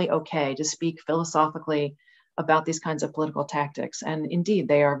generally okay to speak philosophically about these kinds of political tactics. And indeed,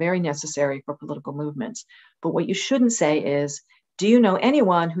 they are very necessary for political movements. But what you shouldn't say is, do you know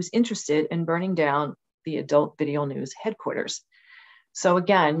anyone who's interested in burning down the adult video news headquarters? So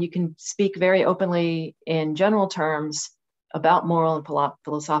again, you can speak very openly in general terms about moral and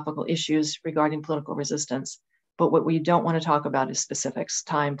philosophical issues regarding political resistance. But what we don't want to talk about is specifics,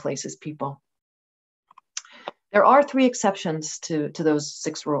 time, places, people. There are 3 exceptions to those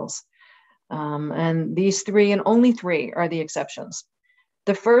 6 rules. And these 3 and only 3 are the exceptions.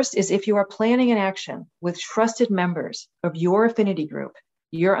 The first is if you are planning an action with trusted members of your affinity group,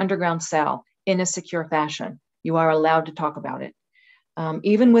 your underground cell, in a secure fashion, you are allowed to talk about it.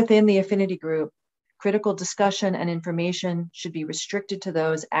 Even within the affinity group, critical discussion and information should be restricted to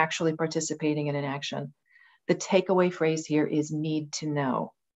those actually participating in an action. The takeaway phrase here is need to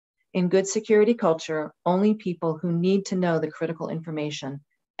know. In good security culture, only people who need to know the critical information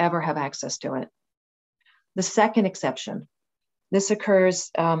ever have access to it. The second exception, this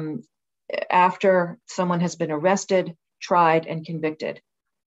occurs after someone has been arrested, tried, and convicted.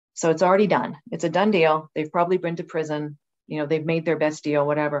 So it's already done. It's a done deal. They've probably been to prison. You know, they've made their best deal,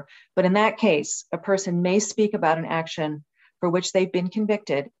 whatever. But in that case, a person may speak about an action for which they've been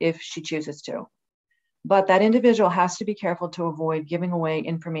convicted if she chooses to. But that individual has to be careful to avoid giving away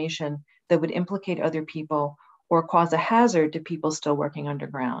information that would implicate other people or cause a hazard to people still working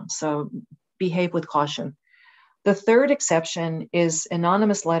underground. So behave with caution. The third exception is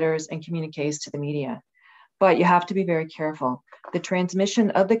anonymous letters and communiques to the media. But you have to be very careful. The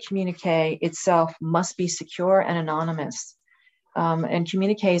transmission of the communique itself must be secure and anonymous. And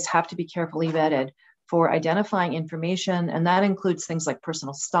communiques have to be carefully vetted for identifying information, and that includes things like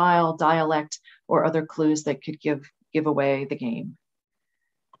personal style, dialect, or other clues that could give away the game.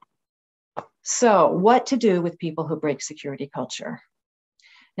 So what to do with people who break security culture?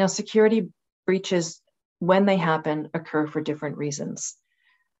 Now, security breaches, when they happen, occur for different reasons.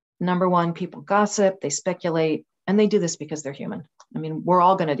 Number one, people gossip, they speculate, and they do this because they're human. I mean, we're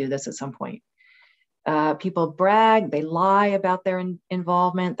all going to do this at some point. People brag, they lie about their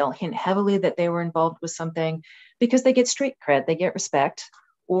involvement, they'll hint heavily that they were involved with something because they get street cred, they get respect,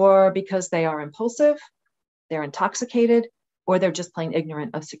 or because they are impulsive, they're intoxicated, or they're just plain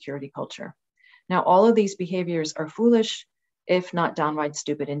ignorant of security culture. Now, all of these behaviors are foolish, if not downright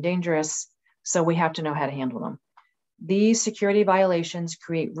stupid and dangerous, so we have to know how to handle them. These security violations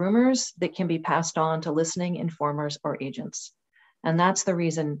create rumors that can be passed on to listening informers or agents. And that's the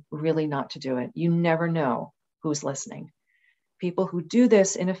reason really not to do it. You never know who's listening. People who do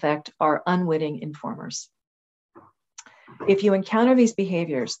this, in effect, are unwitting informers. If you encounter these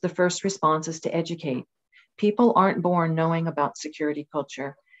behaviors, the first response is to educate. People aren't born knowing about security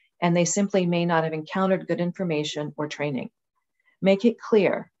culture, and they simply may not have encountered good information or training. Make it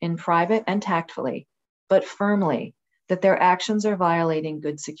clear, in private and tactfully, but firmly, that their actions are violating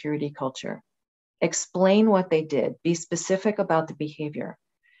good security culture. Explain what they did, be specific about the behavior,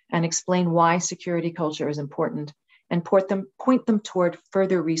 and explain why security culture is important, and point them toward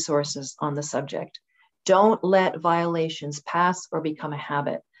further resources on the subject. Don't let violations pass or become a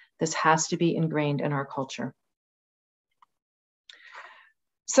habit. This has to be ingrained in our culture.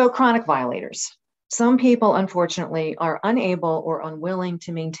 So, chronic violators. Some people, unfortunately, are unable or unwilling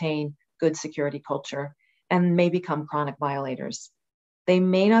to maintain good security culture and may become chronic violators. They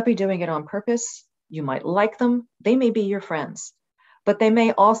may not be doing it on purpose. You might like them. They may be your friends, but they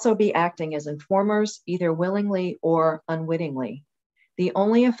may also be acting as informers, either willingly or unwittingly. The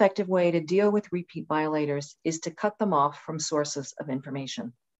only effective way to deal with repeat violators is to cut them off from sources of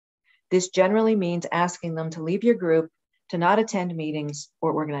information. This generally means asking them to leave your group, to not attend meetings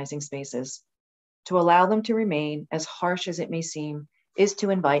or organizing spaces. To allow them to remain, as harsh as it may seem, is to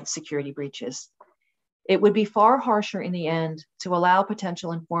invite security breaches. It would be far harsher in the end to allow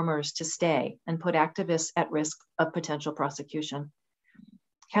potential informers to stay and put activists at risk of potential prosecution.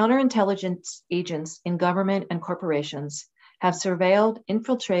 Counterintelligence agents in government and corporations have surveilled,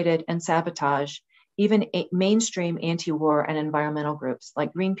 infiltrated, and sabotaged even mainstream anti-war and environmental groups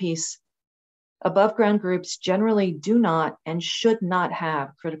like Greenpeace. Above ground groups generally do not and should not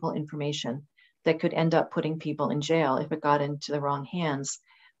have critical information that could end up putting people in jail if it got into the wrong hands,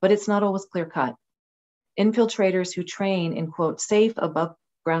 but it's not always clear cut. Infiltrators who train in, quote, safe above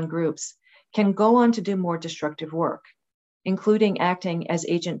ground groups can go on to do more destructive work, including acting as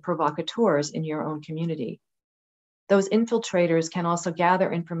agent provocateurs in your own community. Those infiltrators can also gather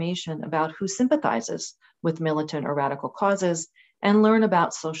information about who sympathizes with militant or radical causes and learn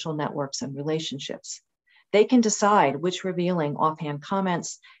about social networks and relationships. They can decide which revealing offhand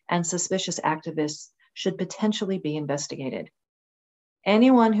comments and suspicious activists should potentially be investigated.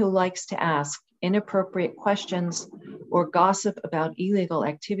 Anyone who likes to ask inappropriate questions or gossip about illegal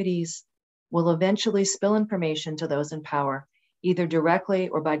activities will eventually spill information to those in power, either directly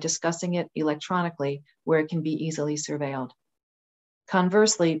or by discussing it electronically, where it can be easily surveilled.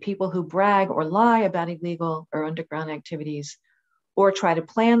 Conversely, people who brag or lie about illegal or underground activities or try to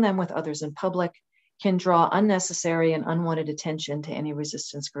plan them with others in public can draw unnecessary and unwanted attention to any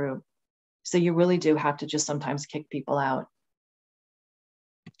resistance group. So you really do have to just sometimes kick people out.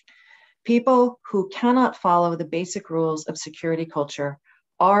 People who cannot follow the basic rules of security culture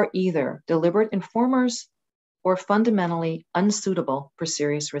are either deliberate informers or fundamentally unsuitable for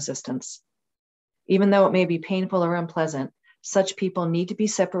serious resistance. Even though it may be painful or unpleasant, such people need to be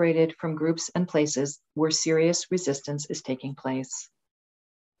separated from groups and places where serious resistance is taking place.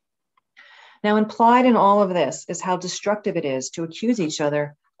 Now, implied in all of this is how destructive it is to accuse each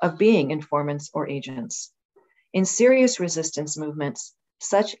other of being informants or agents. In serious resistance movements,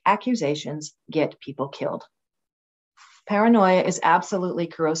 such accusations get people killed. Paranoia is absolutely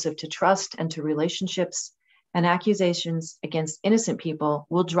corrosive to trust and to relationships, and accusations against innocent people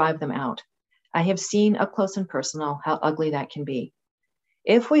will drive them out. I have seen up close and personal how ugly that can be.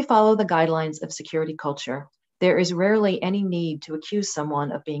 If we follow the guidelines of security culture, there is rarely any need to accuse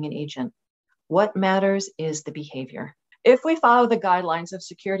someone of being an agent. What matters is the behavior. If we follow the guidelines of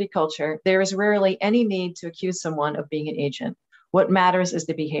security culture, there is rarely any need to accuse someone of being an agent. What matters is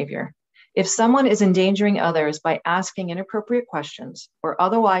the behavior. If someone is endangering others by asking inappropriate questions or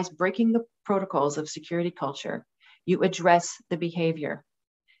otherwise breaking the protocols of security culture, you address the behavior.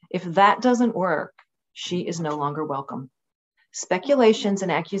 If that doesn't work, she is no longer welcome. Speculations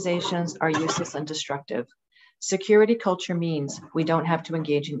and accusations are useless and destructive. Security culture means we don't have to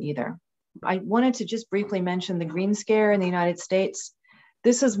engage in either. I wanted to just briefly mention the Green Scare in the United States.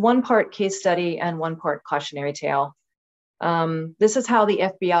 This is one part case study and one part cautionary tale. This is how the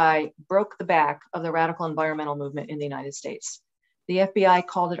FBI broke the back of the radical environmental movement in the United States. The FBI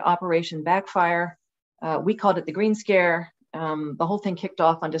called it Operation Backfire. We called it the Green Scare. The whole thing kicked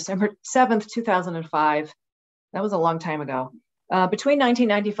off on December 7th, 2005. That was a long time ago. Between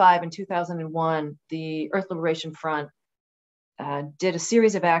 1995 and 2001, the Earth Liberation Front did a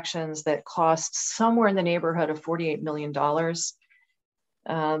series of actions that cost somewhere in the neighborhood of $48 million.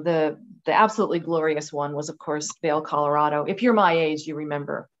 The absolutely glorious one was, of course, Vail, Colorado. If you're my age, you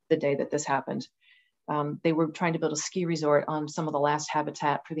remember the day that this happened. They were trying to build a ski resort on some of the last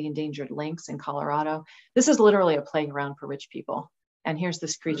habitat for the endangered lynx in Colorado. This is literally a playground for rich people. And here's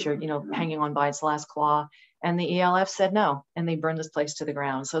this creature, hanging on by its last claw. And the ELF said no, and they burned this place to the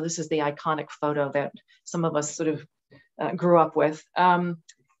ground. So this is the iconic photo that some of us sort of grew up with.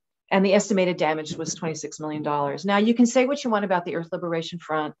 And the estimated damage was $26 million. Now, you can say what you want about the Earth Liberation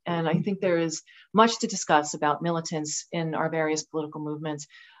Front, and I think there is much to discuss about militants in our various political movements.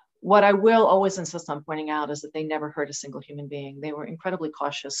 What I will always insist on pointing out is that they never hurt a single human being. They were incredibly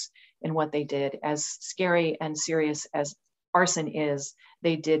cautious in what they did. As scary and serious as arson is,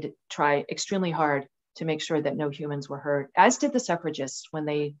 they did try extremely hard to make sure that no humans were hurt, as did the suffragists when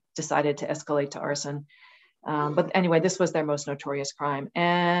they decided to escalate to arson. But anyway, this was their most notorious crime.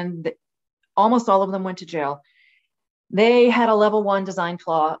 And almost all of them went to jail. They had a level 1 design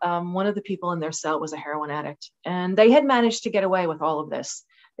flaw. One of the people in their cell was a heroin addict, and they had managed to get away with all of this.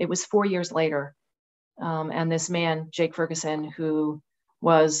 It was 4 years later. And this man, Jake Ferguson, who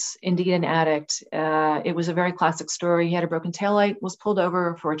was indeed an addict, it was a very classic story. He had a broken taillight, was pulled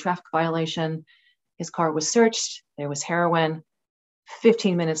over for a traffic violation. His car was searched. There was heroin.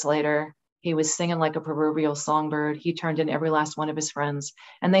 15 minutes later, he was singing like a proverbial songbird. He turned in every last one of his friends,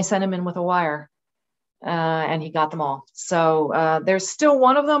 and they sent him in with a wire, and he got them all. So there's still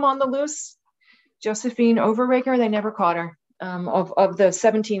one of them on the loose, Josephine Overraker. They never caught her. Of the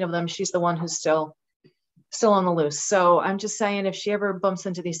 17 of them, she's the one who's still on the loose. So I'm just saying, if she ever bumps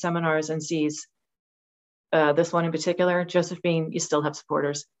into these seminars and sees this one in particular, Josephine, you still have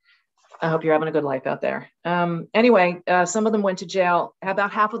supporters. I hope you're having a good life out there. Anyway, some of them went to jail.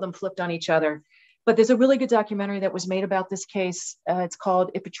 About half of them flipped on each other. But there's a really good documentary that was made about this case. It's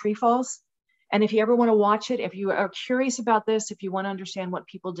called If a Tree Falls. And if you ever want to watch it, if you are curious about this, if you want to understand what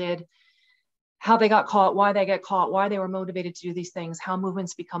people did, how they got caught, why they get caught, why they were motivated to do these things, how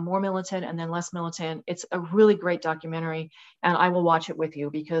movements become more militant and then less militant, it's a really great documentary. And I will watch it with you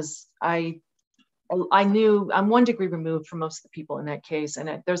because I knew I'm 1 degree removed from most of the people in that case.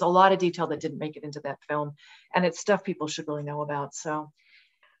 And there's a lot of detail that didn't make it into that film. And it's stuff people should really know about. So,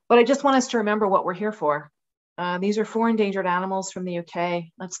 but I just want us to remember what we're here for. These are 4 endangered animals from the UK.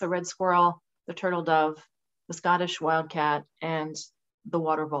 That's the red squirrel, the turtle dove, the Scottish wildcat, and the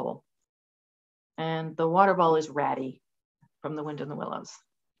water vole. And the water vole is Ratty from The Wind in the Willows,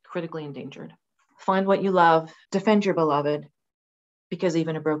 critically endangered. Find what you love, defend your beloved, because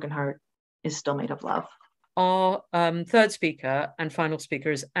even a broken heart is still made of love. Our third speaker and final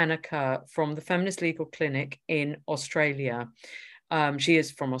speaker is Anna Kerr from the Feminist Legal Clinic in Australia. She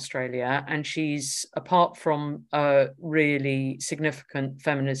is from Australia, and she's, apart from a really significant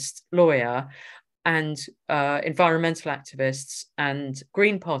feminist lawyer and environmental activists and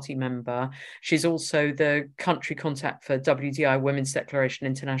Green Party member, she's also the country contact for WDI Women's Declaration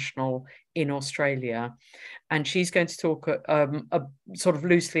International in Australia. And she's going to talk sort of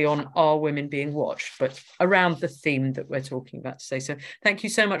loosely on Are Women Being Watched, but around the theme that we're talking about today. So thank you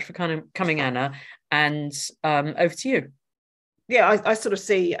so much for coming, Anna, and over to you. Yeah, I sort of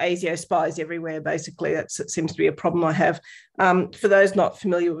see ASIO spies everywhere, basically. That seems to be a problem I have. For those not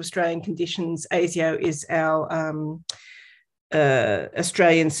familiar with Australian conditions, ASIO is our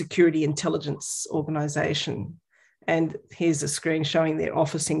Australian Security Intelligence Organisation. And here's a screen showing their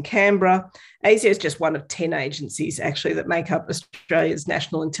office in Canberra. ASIO is just one of 10 agencies, actually, that make up Australia's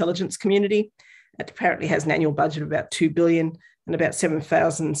national intelligence community. It apparently has an annual budget of about $2 billion and about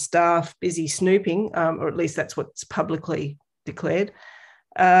 7,000 staff busy snooping, or at least that's what's publicly declared.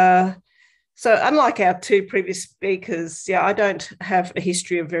 So unlike our 2 previous speakers, I don't have a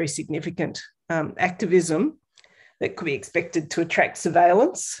history of very significant activism that could be expected to attract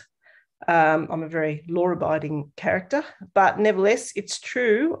surveillance. I'm a very law-abiding character, but nevertheless, it's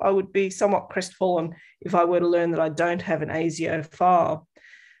true. I would be somewhat crestfallen if I were to learn that I don't have an ASIO file.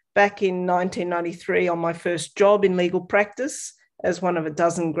 Back in 1993, on my first job in legal practice, as one of a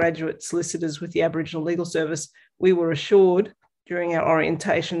dozen graduate solicitors with the Aboriginal Legal Service, we were assured during our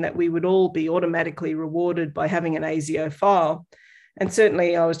orientation that we would all be automatically rewarded by having an ASIO file. And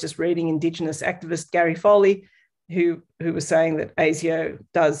certainly I was just reading Indigenous activist Gary Foley, who was saying that ASIO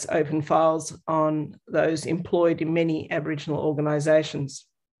does open files on those employed in many Aboriginal organisations.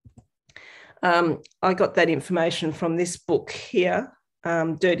 I got that information from this book here,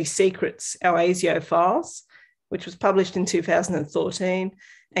 Dirty Secrets, Our ASIO Files, which was published in 2014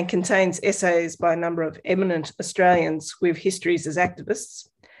 and contains essays by a number of eminent Australians with histories as activists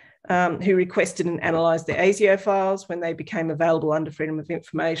who requested and analysed their ASIO files when they became available under Freedom of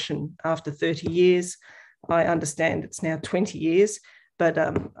Information after 30 years. I understand it's now 20 years, but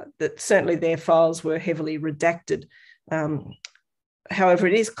that certainly their files were heavily redacted. However,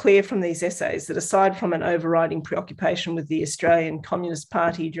 it is clear from these essays that aside from an overriding preoccupation with the Australian Communist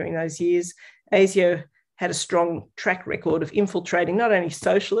Party during those years, ASIO had a strong track record of infiltrating not only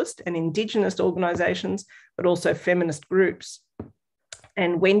socialist and Indigenous organisations, but also feminist groups.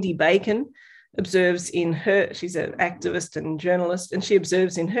 And Wendy Bacon, observes in her, she's an activist and journalist, and she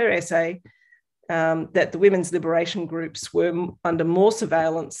observes in her essay that the women's liberation groups were under more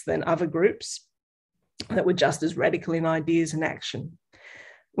surveillance than other groups that were just as radical in ideas and action.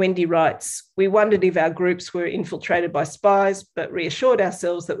 Wendy writes, "We wondered if our groups were infiltrated by spies, but reassured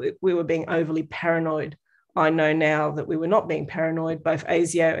ourselves that we were being overly paranoid. I know now that we were not being paranoid. Both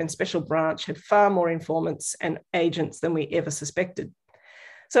ASIO and Special Branch had far more informants and agents than we ever suspected."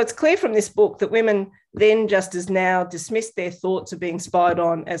 So it's clear from this book that women then, just as now, dismissed their thoughts of being spied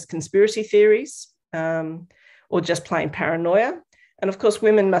on as conspiracy theories or just plain paranoia. And of course,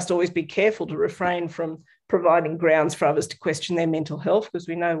 women must always be careful to refrain from providing grounds for others to question their mental health, because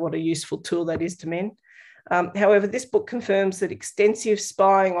we know what a useful tool that is to men. However, this book confirms that extensive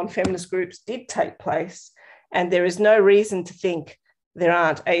spying on feminist groups did take place, and there is no reason to think there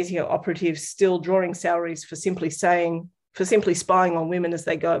aren't ASIO operatives still drawing salaries for simply spying on women as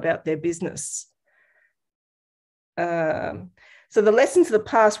they go about their business. So the lessons of the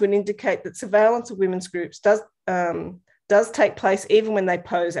past would indicate that surveillance of women's groups does take place even when they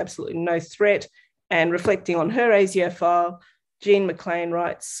pose absolutely no threat. And reflecting on her ASIO file, Jean McLean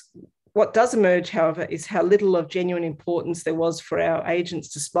writes, "What does emerge, however, is how little of genuine importance there was for our agents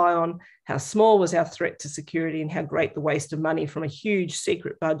to spy on, how small was our threat to security, and how great the waste of money from a huge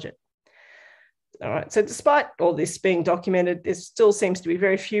secret budget." All right, so despite all this being documented, there still seems to be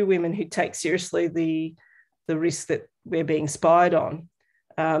very few women who take seriously the risk that we're being spied on,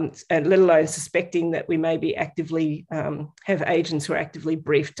 and let alone suspecting that we may be actively have agents who are actively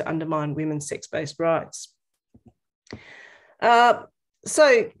briefed to undermine women's sex-based rights.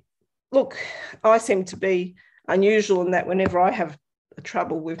 So, look, I seem to be unusual in that whenever I have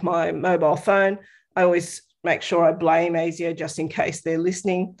trouble with my mobile phone, I always make sure I blame ASIO just in case they're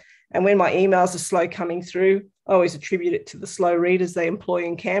listening. And when my emails are slow coming through, I always attribute it to the slow readers they employ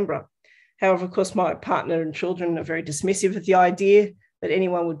in Canberra. However, of course, my partner and children are very dismissive of the idea that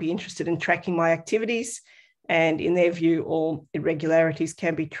anyone would be interested in tracking my activities. And in their view, all irregularities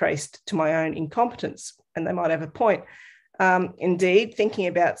can be traced to my own incompetence. And they might have a point. Indeed, thinking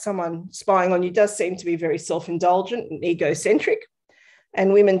about someone spying on you does seem to be very self-indulgent and egocentric.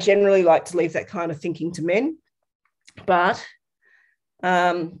 And women generally like to leave that kind of thinking to men. But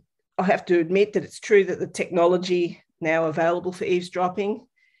I have to admit that it's true that the technology now available for eavesdropping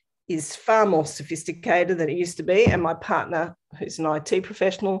is far more sophisticated than it used to be. And my partner, who's an IT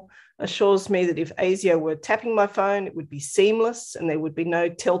professional, assures me that if ASIO were tapping my phone, it would be seamless and there would be no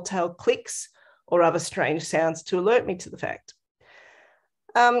telltale clicks or other strange sounds to alert me to the fact.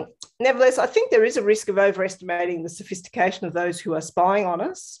 Nevertheless, I think there is a risk of overestimating the sophistication of those who are spying on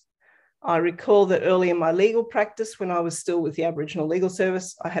us. I recall that early in my legal practice, when I was still with the Aboriginal Legal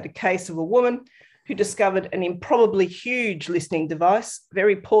Service, I had a case of a woman who discovered an improbably huge listening device,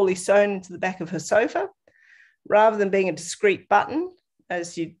 very poorly sewn into the back of her sofa. Rather than being a discreet button,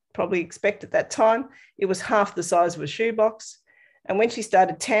 as you'd probably expect at that time, it was half the size of a shoebox. And when she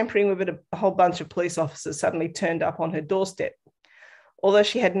started tampering with it, a whole bunch of police officers suddenly turned up on her doorstep. Although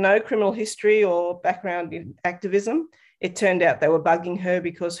she had no criminal history or background in activism, it turned out they were bugging her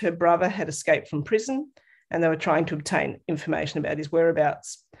because her brother had escaped from prison and they were trying to obtain information about his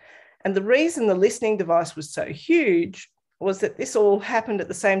whereabouts. And the reason the listening device was so huge was that this all happened at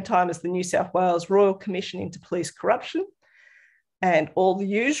the same time as the New South Wales Royal Commission into Police Corruption, and all the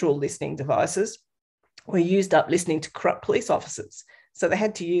usual listening devices were used up listening to corrupt police officers. So they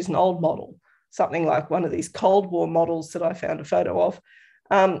had to use an old model, something like one of these Cold War models that I found a photo of.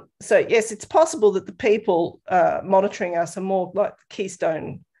 So yes, it's possible that the people monitoring us are more like the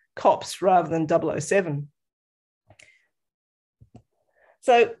Keystone cops rather than 007.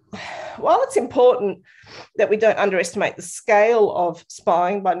 So while it's important that we don't underestimate the scale of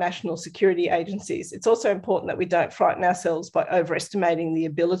spying by national security agencies, it's also important that we don't frighten ourselves by overestimating the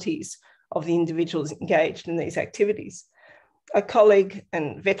abilities of the individuals engaged in these activities. A colleague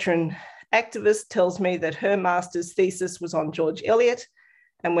and veteran activist tells me that her master's thesis was on George Eliot,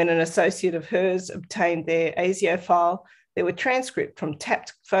 and when an associate of hers obtained their ASIO file, there were transcripts from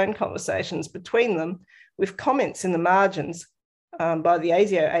tapped phone conversations between them with comments in the margins by the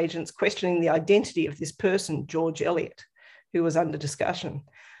ASIO agents questioning the identity of this person, George Eliot, who was under discussion.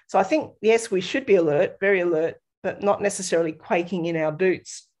 So I think, yes, we should be alert, very alert, but not necessarily quaking in our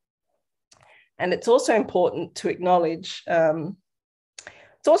boots. And it's also important to acknowledge how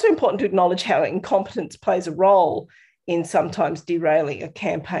incompetence plays a role in sometimes derailing a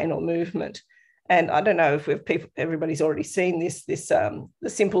campaign or movement. And I don't know if everybody's already seen the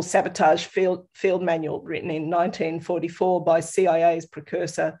simple sabotage field manual written in 1944 by CIA's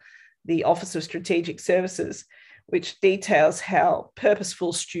precursor, the Office of Strategic Services, which details how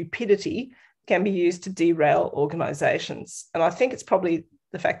purposeful stupidity can be used to derail organisations. And I think it's probably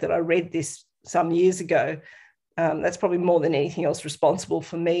the fact that I read this some years ago, that's probably more than anything else responsible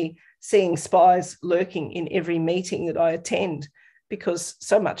for me seeing spies lurking in every meeting that I attend, because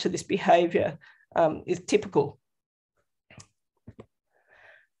so much of this behaviour is typical.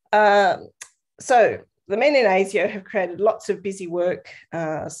 So the men in ASIO have created lots of busy work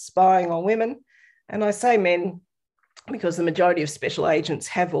spying on women. And I say men because the majority of special agents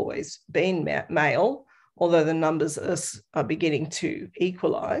have always been male, although the numbers are beginning to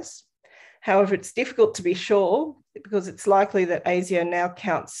equalise. However, it's difficult to be sure because it's likely that ASIO now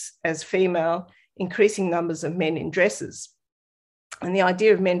counts as female increasing numbers of men in dresses. And the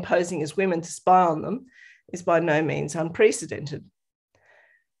idea of men posing as women to spy on them is by no means unprecedented.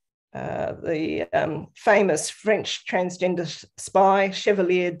 The famous French transgender spy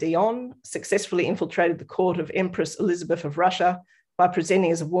Chevalier d'Eon successfully infiltrated the court of Empress Elizabeth of Russia by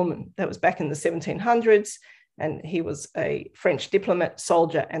presenting as a woman. That was back in the 1700s, and he was a French diplomat,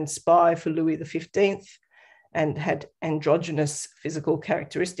 soldier, and spy for Louis XV, and had androgynous physical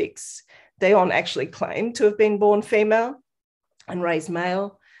characteristics. D'Eon actually claimed to have been born female and raised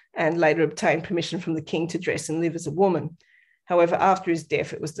male, and later obtained permission from the king to dress and live as a woman. However, after his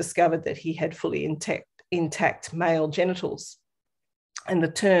death, it was discovered that he had fully intact male genitals. And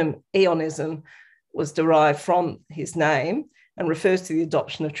the term Eonism was derived from his name and refers to the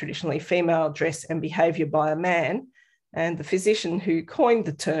adoption of traditionally female dress and behaviour by a man. And the physician who coined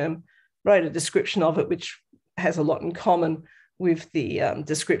the term wrote a description of it, which has a lot in common with the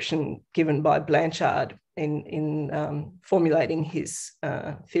description given by Blanchard in formulating his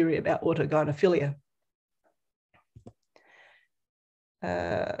theory about autogynephilia.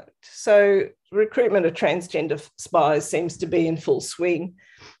 So recruitment of transgender spies seems to be in full swing.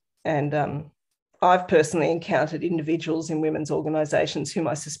 And I've personally encountered individuals in women's organisations whom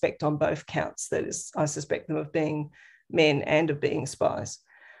I suspect on both counts. That is, I suspect them of being men and of being spies.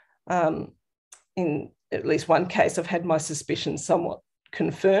 In at least one case, I've had my suspicions somewhat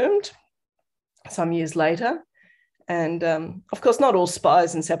confirmed some years later. And of course, not all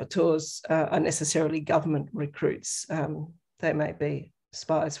spies and saboteurs are necessarily government recruits. They may be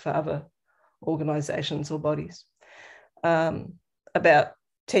spies for other organisations or bodies. About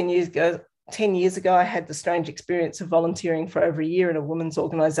 10 years ago, I had the strange experience of volunteering for over a year in a women's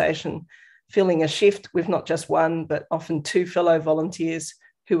organisation, filling a shift with not just one, but often two fellow volunteers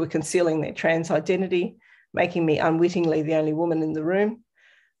who were concealing their trans identity, making me unwittingly the only woman in the room.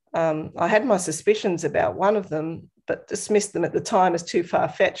 I had my suspicions about one of them, but dismissed them at the time as too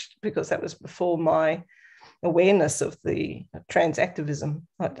far-fetched because that was before my awareness of the trans activism.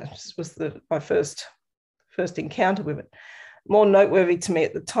 This was my first encounter with it. More noteworthy to me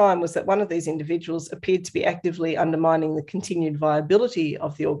at the time was that one of these individuals appeared to be actively undermining the continued viability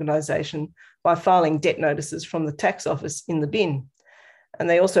of the organisation by filing debt notices from the tax office in the bin. And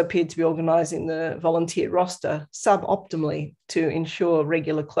they also appeared to be organising the volunteer roster suboptimally to ensure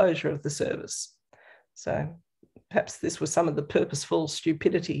regular closure of the service. So perhaps this was some of the purposeful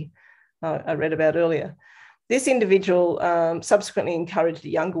stupidity I read about earlier. This individual subsequently encouraged a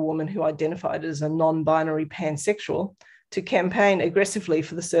younger woman who identified as a non-binary pansexual to campaign aggressively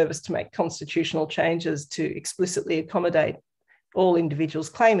for the service to make constitutional changes to explicitly accommodate all individuals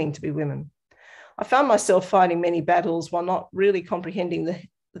claiming to be women. I found myself fighting many battles while not really comprehending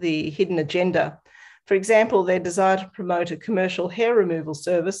the hidden agenda. For example, their desire to promote a commercial hair removal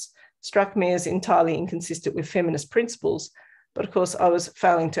service struck me as entirely inconsistent with feminist principles, but of course I was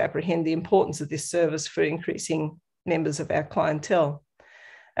failing to apprehend the importance of this service for increasing members of our clientele.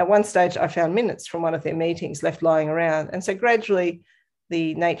 At one stage, I found minutes from one of their meetings left lying around, and so gradually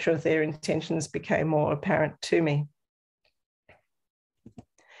the nature of their intentions became more apparent to me.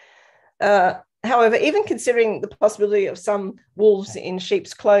 However, even considering the possibility of some wolves in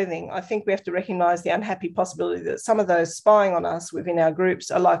sheep's clothing, I think we have to recognise the unhappy possibility that some of those spying on us within our groups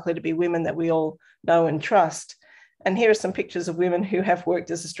are likely to be women that we all know and trust. And here are some pictures of women who have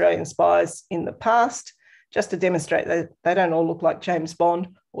worked as Australian spies in the past, just to demonstrate that they don't all look like James Bond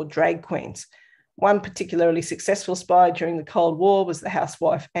or drag queens. One particularly successful spy during the Cold War was the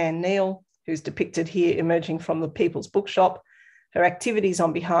housewife Anne Neal, who's depicted here emerging from the People's Bookshop. Her activities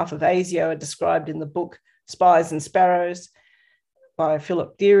on behalf of ASIO are described in the book Spies and Sparrows by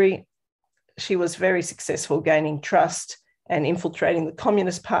Philip Deary. She was very successful gaining trust and infiltrating the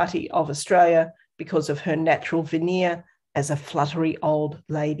Communist Party of Australia because of her natural veneer as a fluttery old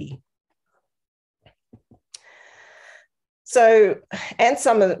lady. So Anne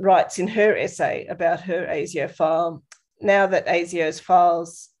Summer writes in her essay about her ASIO file, now that ASIO's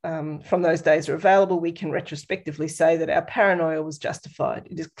files from those days are available, we can retrospectively say that our paranoia was justified.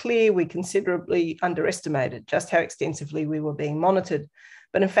 It is clear we considerably underestimated just how extensively we were being monitored.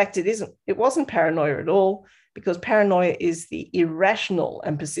 But in fact, it wasn't paranoia at all, because paranoia is the irrational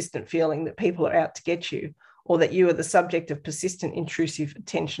and persistent feeling that people are out to get you, or that you are the subject of persistent intrusive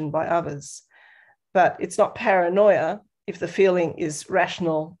attention by others. But it's not paranoia if the feeling is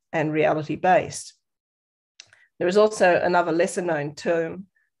rational and reality-based. There is also another lesser-known term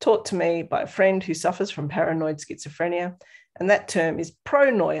taught to me by a friend who suffers from paranoid schizophrenia, and that term is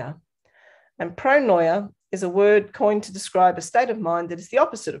pronoia. And pronoia is a word coined to describe a state of mind that is the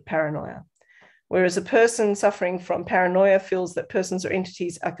opposite of paranoia. Whereas a person suffering from paranoia feels that persons or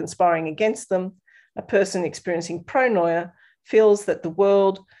entities are conspiring against them, a person experiencing pronoia feels that the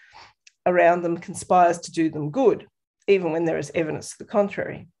world around them conspires to do them good, even when there is evidence to the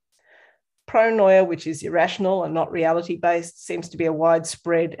contrary. Pronoia, which is irrational and not reality-based, seems to be a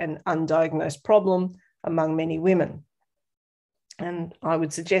widespread and undiagnosed problem among many women. And I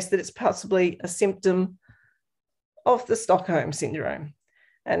would suggest that it's possibly a symptom of the Stockholm Syndrome.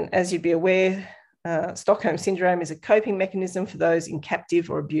 And as you'd be aware, Stockholm Syndrome is a coping mechanism for those in captive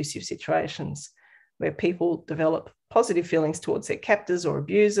or abusive situations, where people develop positive feelings towards their captors or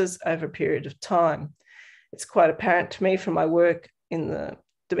abusers over a period of time. It's quite apparent to me from my work in the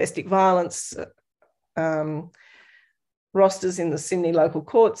domestic violence rosters in the Sydney local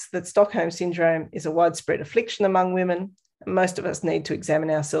courts that Stockholm Syndrome is a widespread affliction among women, and most of us need to examine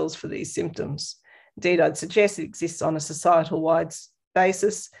ourselves for these symptoms. Indeed, I'd suggest it exists on a societal-wide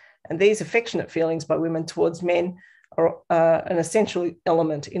basis, and these affectionate feelings by women towards men are an essential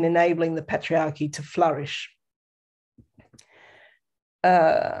element in enabling the patriarchy to flourish.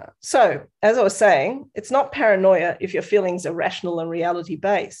 So, as I was saying, it's not paranoia if your feelings are rational and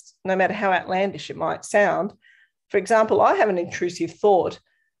reality-based, no matter how outlandish it might sound. For example, I have an intrusive thought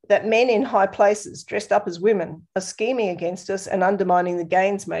that men in high places dressed up as women are scheming against us and undermining the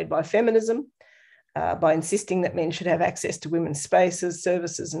gains made by feminism, by insisting that men should have access to women's spaces,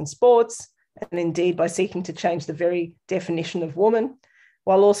 services and sports, and indeed by seeking to change the very definition of woman,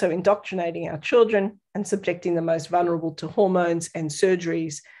 while also indoctrinating our children and subjecting the most vulnerable to hormones and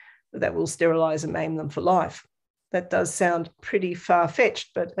surgeries that will sterilize and maim them for life. That does sound pretty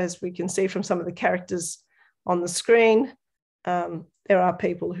far-fetched, but as we can see from some of the characters on the screen, there are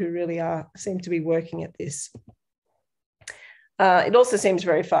people who really seem to be working at this. It also seems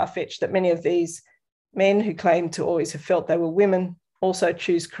very far-fetched that many of these men who claim to always have felt they were women also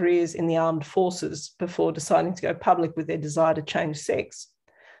choose careers in the armed forces before deciding to go public with their desire to change sex.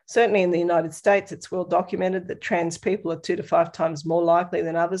 Certainly in the United States, it's well documented that trans people are 2 to 5 times more likely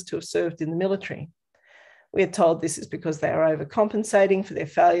than others to have served in the military. We are told this is because they are overcompensating for their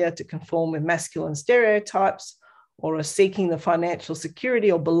failure to conform with masculine stereotypes, or are seeking the financial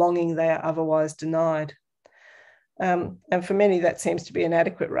security or belonging they are otherwise denied. And for many, that seems to be an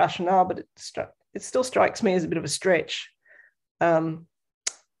adequate rationale, but it still strikes me as a bit of a stretch.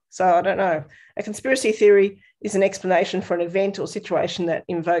 So I don't know. A conspiracy theory is an explanation for an event or situation that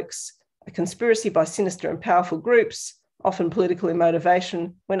invokes a conspiracy by sinister and powerful groups, often political in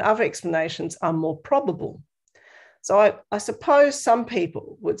motivation, when other explanations are more probable. So I suppose some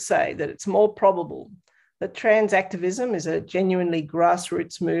people would say that it's more probable that trans activism is a genuinely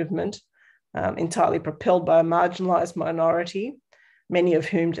grassroots movement entirely propelled by a marginalised minority, many of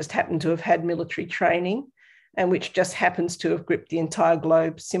whom just happen to have had military training, and which just happens to have gripped the entire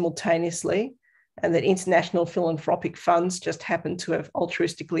globe simultaneously, and that international philanthropic funds just happen to have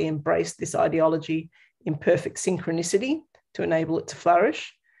altruistically embraced this ideology in perfect synchronicity to enable it to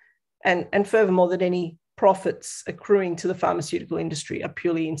flourish, and furthermore, that any profits accruing to the pharmaceutical industry are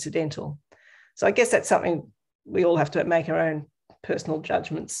purely incidental. So I guess that's something we all have to make our own personal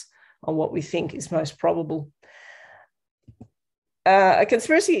judgments on what we think is most probable. A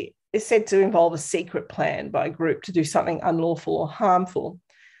conspiracy is said to involve a secret plan by a group to do something unlawful or harmful.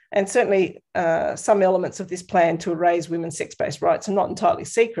 And certainly some elements of this plan to erase women's sex-based rights are not entirely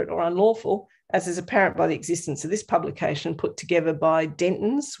secret or unlawful, as is apparent by the existence of this publication put together by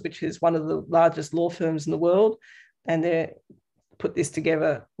Dentons, which is one of the largest law firms in the world. And they put this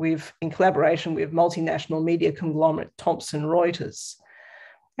together in collaboration with multinational media conglomerate Thomson Reuters.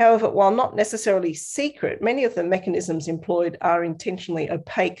 However, while not necessarily secret, many of the mechanisms employed are intentionally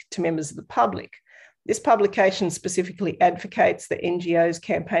opaque to members of the public. This publication specifically advocates that NGOs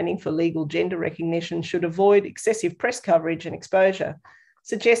campaigning for legal gender recognition should avoid excessive press coverage and exposure,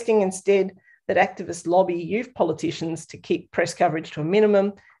 suggesting instead that activists lobby youth politicians to keep press coverage to a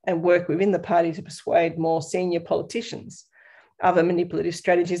minimum and work within the party to persuade more senior politicians. Other manipulative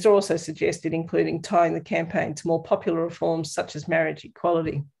strategies are also suggested, including tying the campaign to more popular reforms such as marriage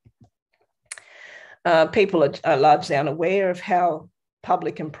equality. People are largely unaware of how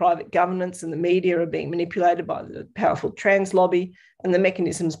public and private governance and the media are being manipulated by the powerful trans lobby and the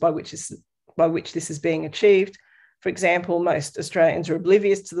mechanisms by which this is being achieved. For example, most Australians are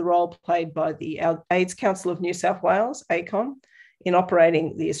oblivious to the role played by the AIDS Council of New South Wales, ACON, in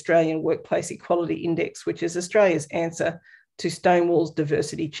operating the Australian Workplace Equality Index, which is Australia's answer to Stonewall's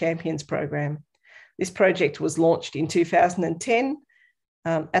Diversity Champions program. This project was launched in 2010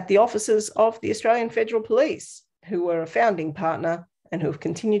 at the offices of the Australian Federal Police, who were a founding partner and who have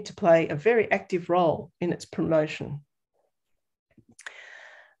continued to play a very active role in its promotion.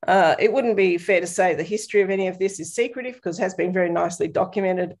 It wouldn't be fair to say the history of any of this is secretive, because it has been very nicely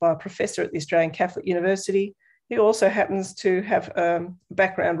documented by a professor at the Australian Catholic University, who also happens to have a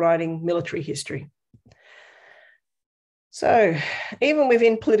background writing military history. So even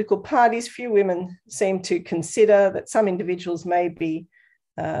within political parties, few women seem to consider that some individuals may be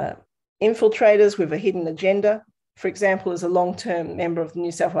infiltrators with a hidden agenda. For example, as a long-term member of the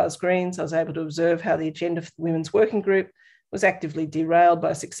New South Wales Greens, I was able to observe how the agenda for the Women's Working Group was actively derailed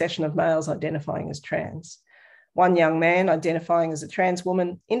by a succession of males identifying as trans. One young man identifying as a trans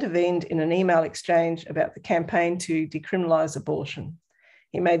woman intervened in an email exchange about the campaign to decriminalise abortion.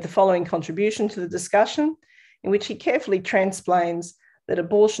 He made the following contribution to the discussion, in which he carefully transplains that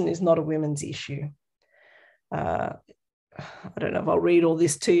abortion is not a women's issue. I don't know if I'll read all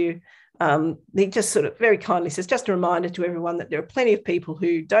this to you. He just sort of very kindly says, just a reminder to everyone that there are plenty of people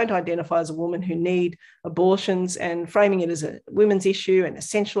who don't identify as a woman who need abortions, and framing it as a women's issue and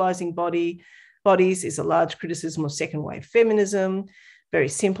essentialising bodies is a large criticism of second wave feminism. Very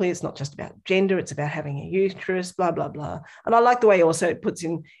simply, it's not just about gender, it's about having a uterus, blah, blah, blah. And I like the way he also puts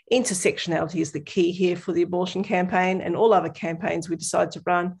in intersectionality is the key here for the abortion campaign and all other campaigns we decide to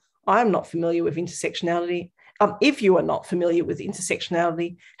run. I'm not familiar with intersectionality. If you are not familiar with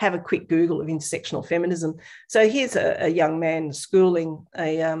intersectionality, have a quick Google of intersectional feminism. So here's a young man schooling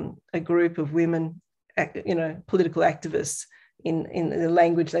a group of women, political activists in the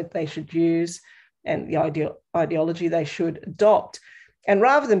language that they should use and the ideology they should adopt. And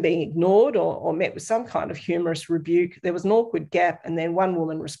rather than being ignored or met with some kind of humorous rebuke, there was an awkward gap. And then one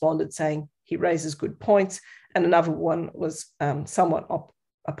woman responded saying, he raises good points. And another one was somewhat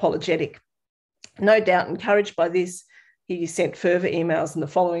apologetic. No doubt encouraged by this, he sent further emails in the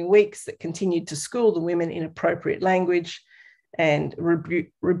following weeks that continued to school the women in appropriate language and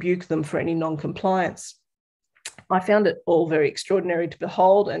rebuke them for any non-compliance. I found it all very extraordinary to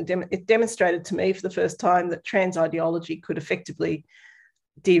behold, and it demonstrated to me for the first time that trans ideology could effectively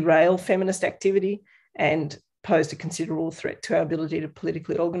derail feminist activity and posed a considerable threat to our ability to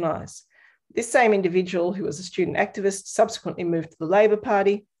politically organise. This same individual, who was a student activist, subsequently moved to the Labor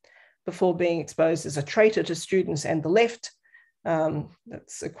Party before being exposed as a traitor to students and the left.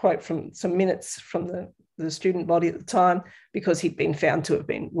 That's a quote from some minutes from the student body at the time, because he'd been found to have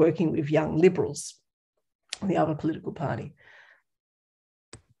been working with young liberals, the other political party.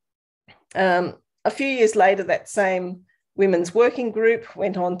 A few years later, that same Women's Working Group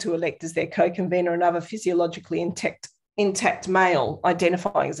went on to elect as their co-convener another physiologically intact male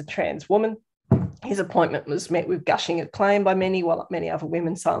identifying as a trans woman. His appointment was met with gushing acclaim by many, while many other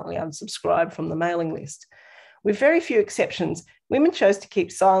women silently unsubscribed from the mailing list. With very few exceptions, women chose to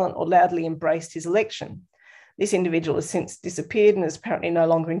keep silent or loudly embraced his election. This individual has since disappeared and is apparently no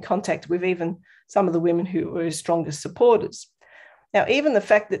longer in contact with even some of the women who were his strongest supporters. Now, even the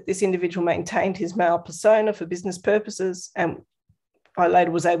fact that this individual maintained his male persona for business purposes, and I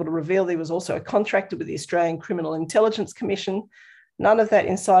later was able to reveal he was also a contractor with the Australian Criminal Intelligence Commission, none of that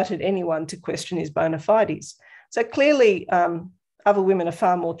incited anyone to question his bona fides. So clearly, other women are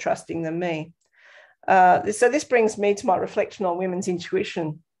far more trusting than me. So this brings me to my reflection on women's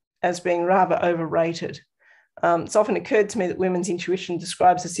intuition as being rather overrated. It's often occurred to me that women's intuition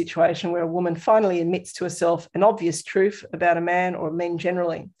describes a situation where a woman finally admits to herself an obvious truth about a man or men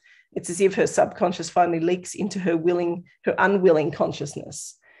generally. It's as if her subconscious finally leaks into her unwilling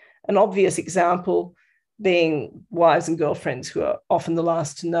consciousness. An obvious example being wives and girlfriends, who are often the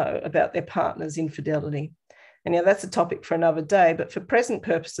last to know about their partner's infidelity. And that's a topic for another day, but for present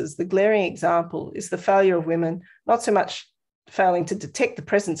purposes, the glaring example is the failure of women, not so much failing to detect the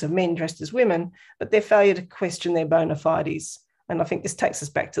presence of men dressed as women, but their failure to question their bona fides. And I think this takes us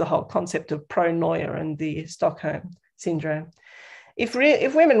back to the whole concept of paranoia and the Stockholm syndrome. If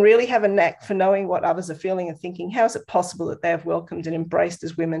women really have a knack for knowing what others are feeling and thinking, how is it possible that they have welcomed and embraced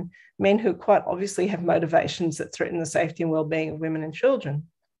as women men who quite obviously have motivations that threaten the safety and well-being of women and children?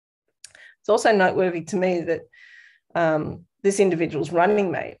 It's also noteworthy to me that this individual's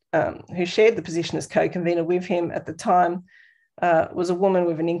running mate, who shared the position as co-convener with him at the time, was a woman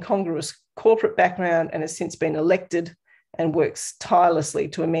with an incongruous corporate background and has since been elected and works tirelessly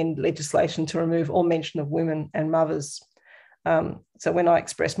to amend legislation to remove all mention of women and mothers. So when I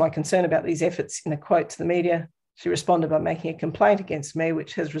expressed my concern about these efforts in a quote to the media, she responded by making a complaint against me,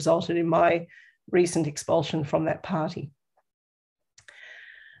 which has resulted in my recent expulsion from that party.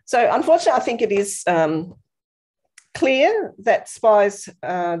 So unfortunately, I think it is clear that spies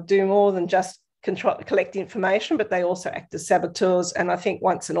do more than just collect information, but they also act as saboteurs. And I think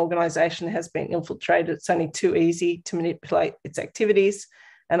once an organisation has been infiltrated, it's only too easy to manipulate its activities.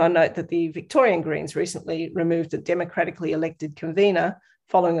 And I note that the Victorian Greens recently removed a democratically elected convener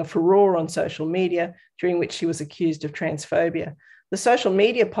following a furore on social media during which she was accused of transphobia. The social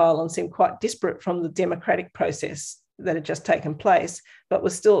media pile-on seemed quite disparate from the democratic process that had just taken place, but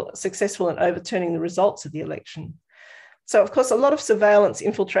was still successful in overturning the results of the election. So, of course, a lot of surveillance,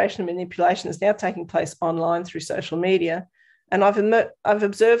 infiltration, and manipulation is now taking place online through social media. And I've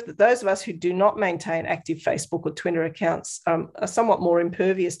observed that those of us who do not maintain active Facebook or Twitter accounts are somewhat more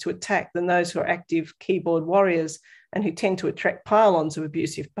impervious to attack than those who are active keyboard warriors and who tend to attract pile-ons of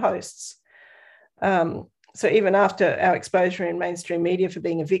abusive posts. So even after our exposure in mainstream media for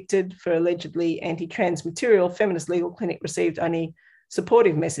being evicted for allegedly anti-trans material, Feminist Legal Clinic received only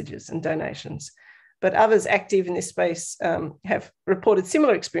supportive messages and donations. But others active in this space have reported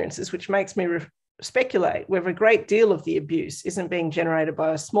similar experiences, which makes me speculate whether a great deal of the abuse isn't being generated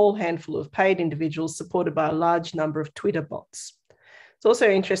by a small handful of paid individuals supported by a large number of Twitter bots. It's also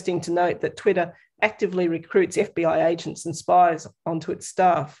interesting to note that Twitter actively recruits FBI agents and spies onto its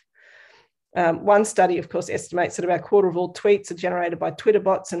staff. One study, of course, estimates that about a quarter of all tweets are generated by Twitter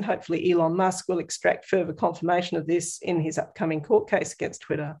bots, and hopefully Elon Musk will extract further confirmation of this in his upcoming court case against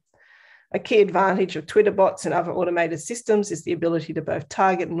Twitter. A key advantage of Twitter bots and other automated systems is the ability to both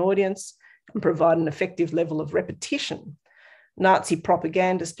target an audience and provide an effective level of repetition. Nazi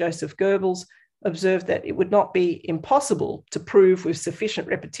propagandist Joseph Goebbels observed that it would not be impossible to prove with sufficient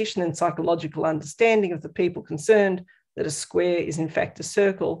repetition and psychological understanding of the people concerned that a square is in fact a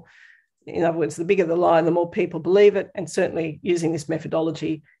circle. In other words, the bigger the lie, the more people believe it. And certainly using this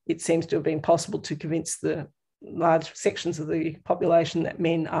methodology, it seems to have been possible to convince the large sections of the population that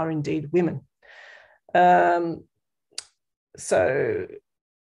men are indeed women. So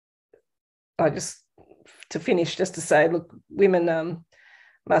I just, to finish, just to say, look, women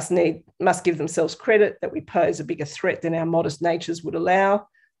must give themselves credit that we pose a bigger threat than our modest natures would allow.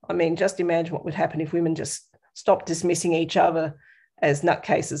 I mean, just imagine what would happen if women just stopped dismissing each other as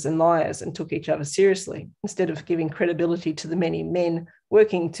nutcases and liars and took each other seriously, instead of giving credibility to the many men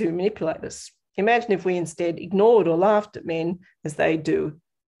working to manipulate us. Imagine if we instead ignored or laughed at men as they do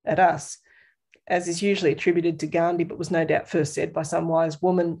at us, as is usually attributed to Gandhi, but was no doubt first said by some wise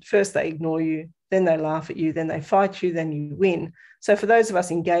woman. First they ignore you, then they laugh at you, then they fight you, then you win. So for those of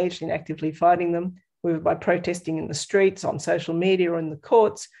us engaged in actively fighting them, whether by protesting in the streets, on social media, or in the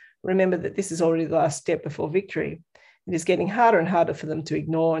courts, remember that this is already the last step before victory. It is getting harder and harder for them to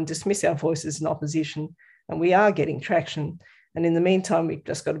ignore and dismiss our voices in opposition, and we are getting traction. And in the meantime, we've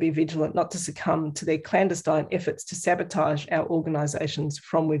just got to be vigilant not to succumb to their clandestine efforts to sabotage our organisations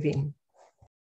from within.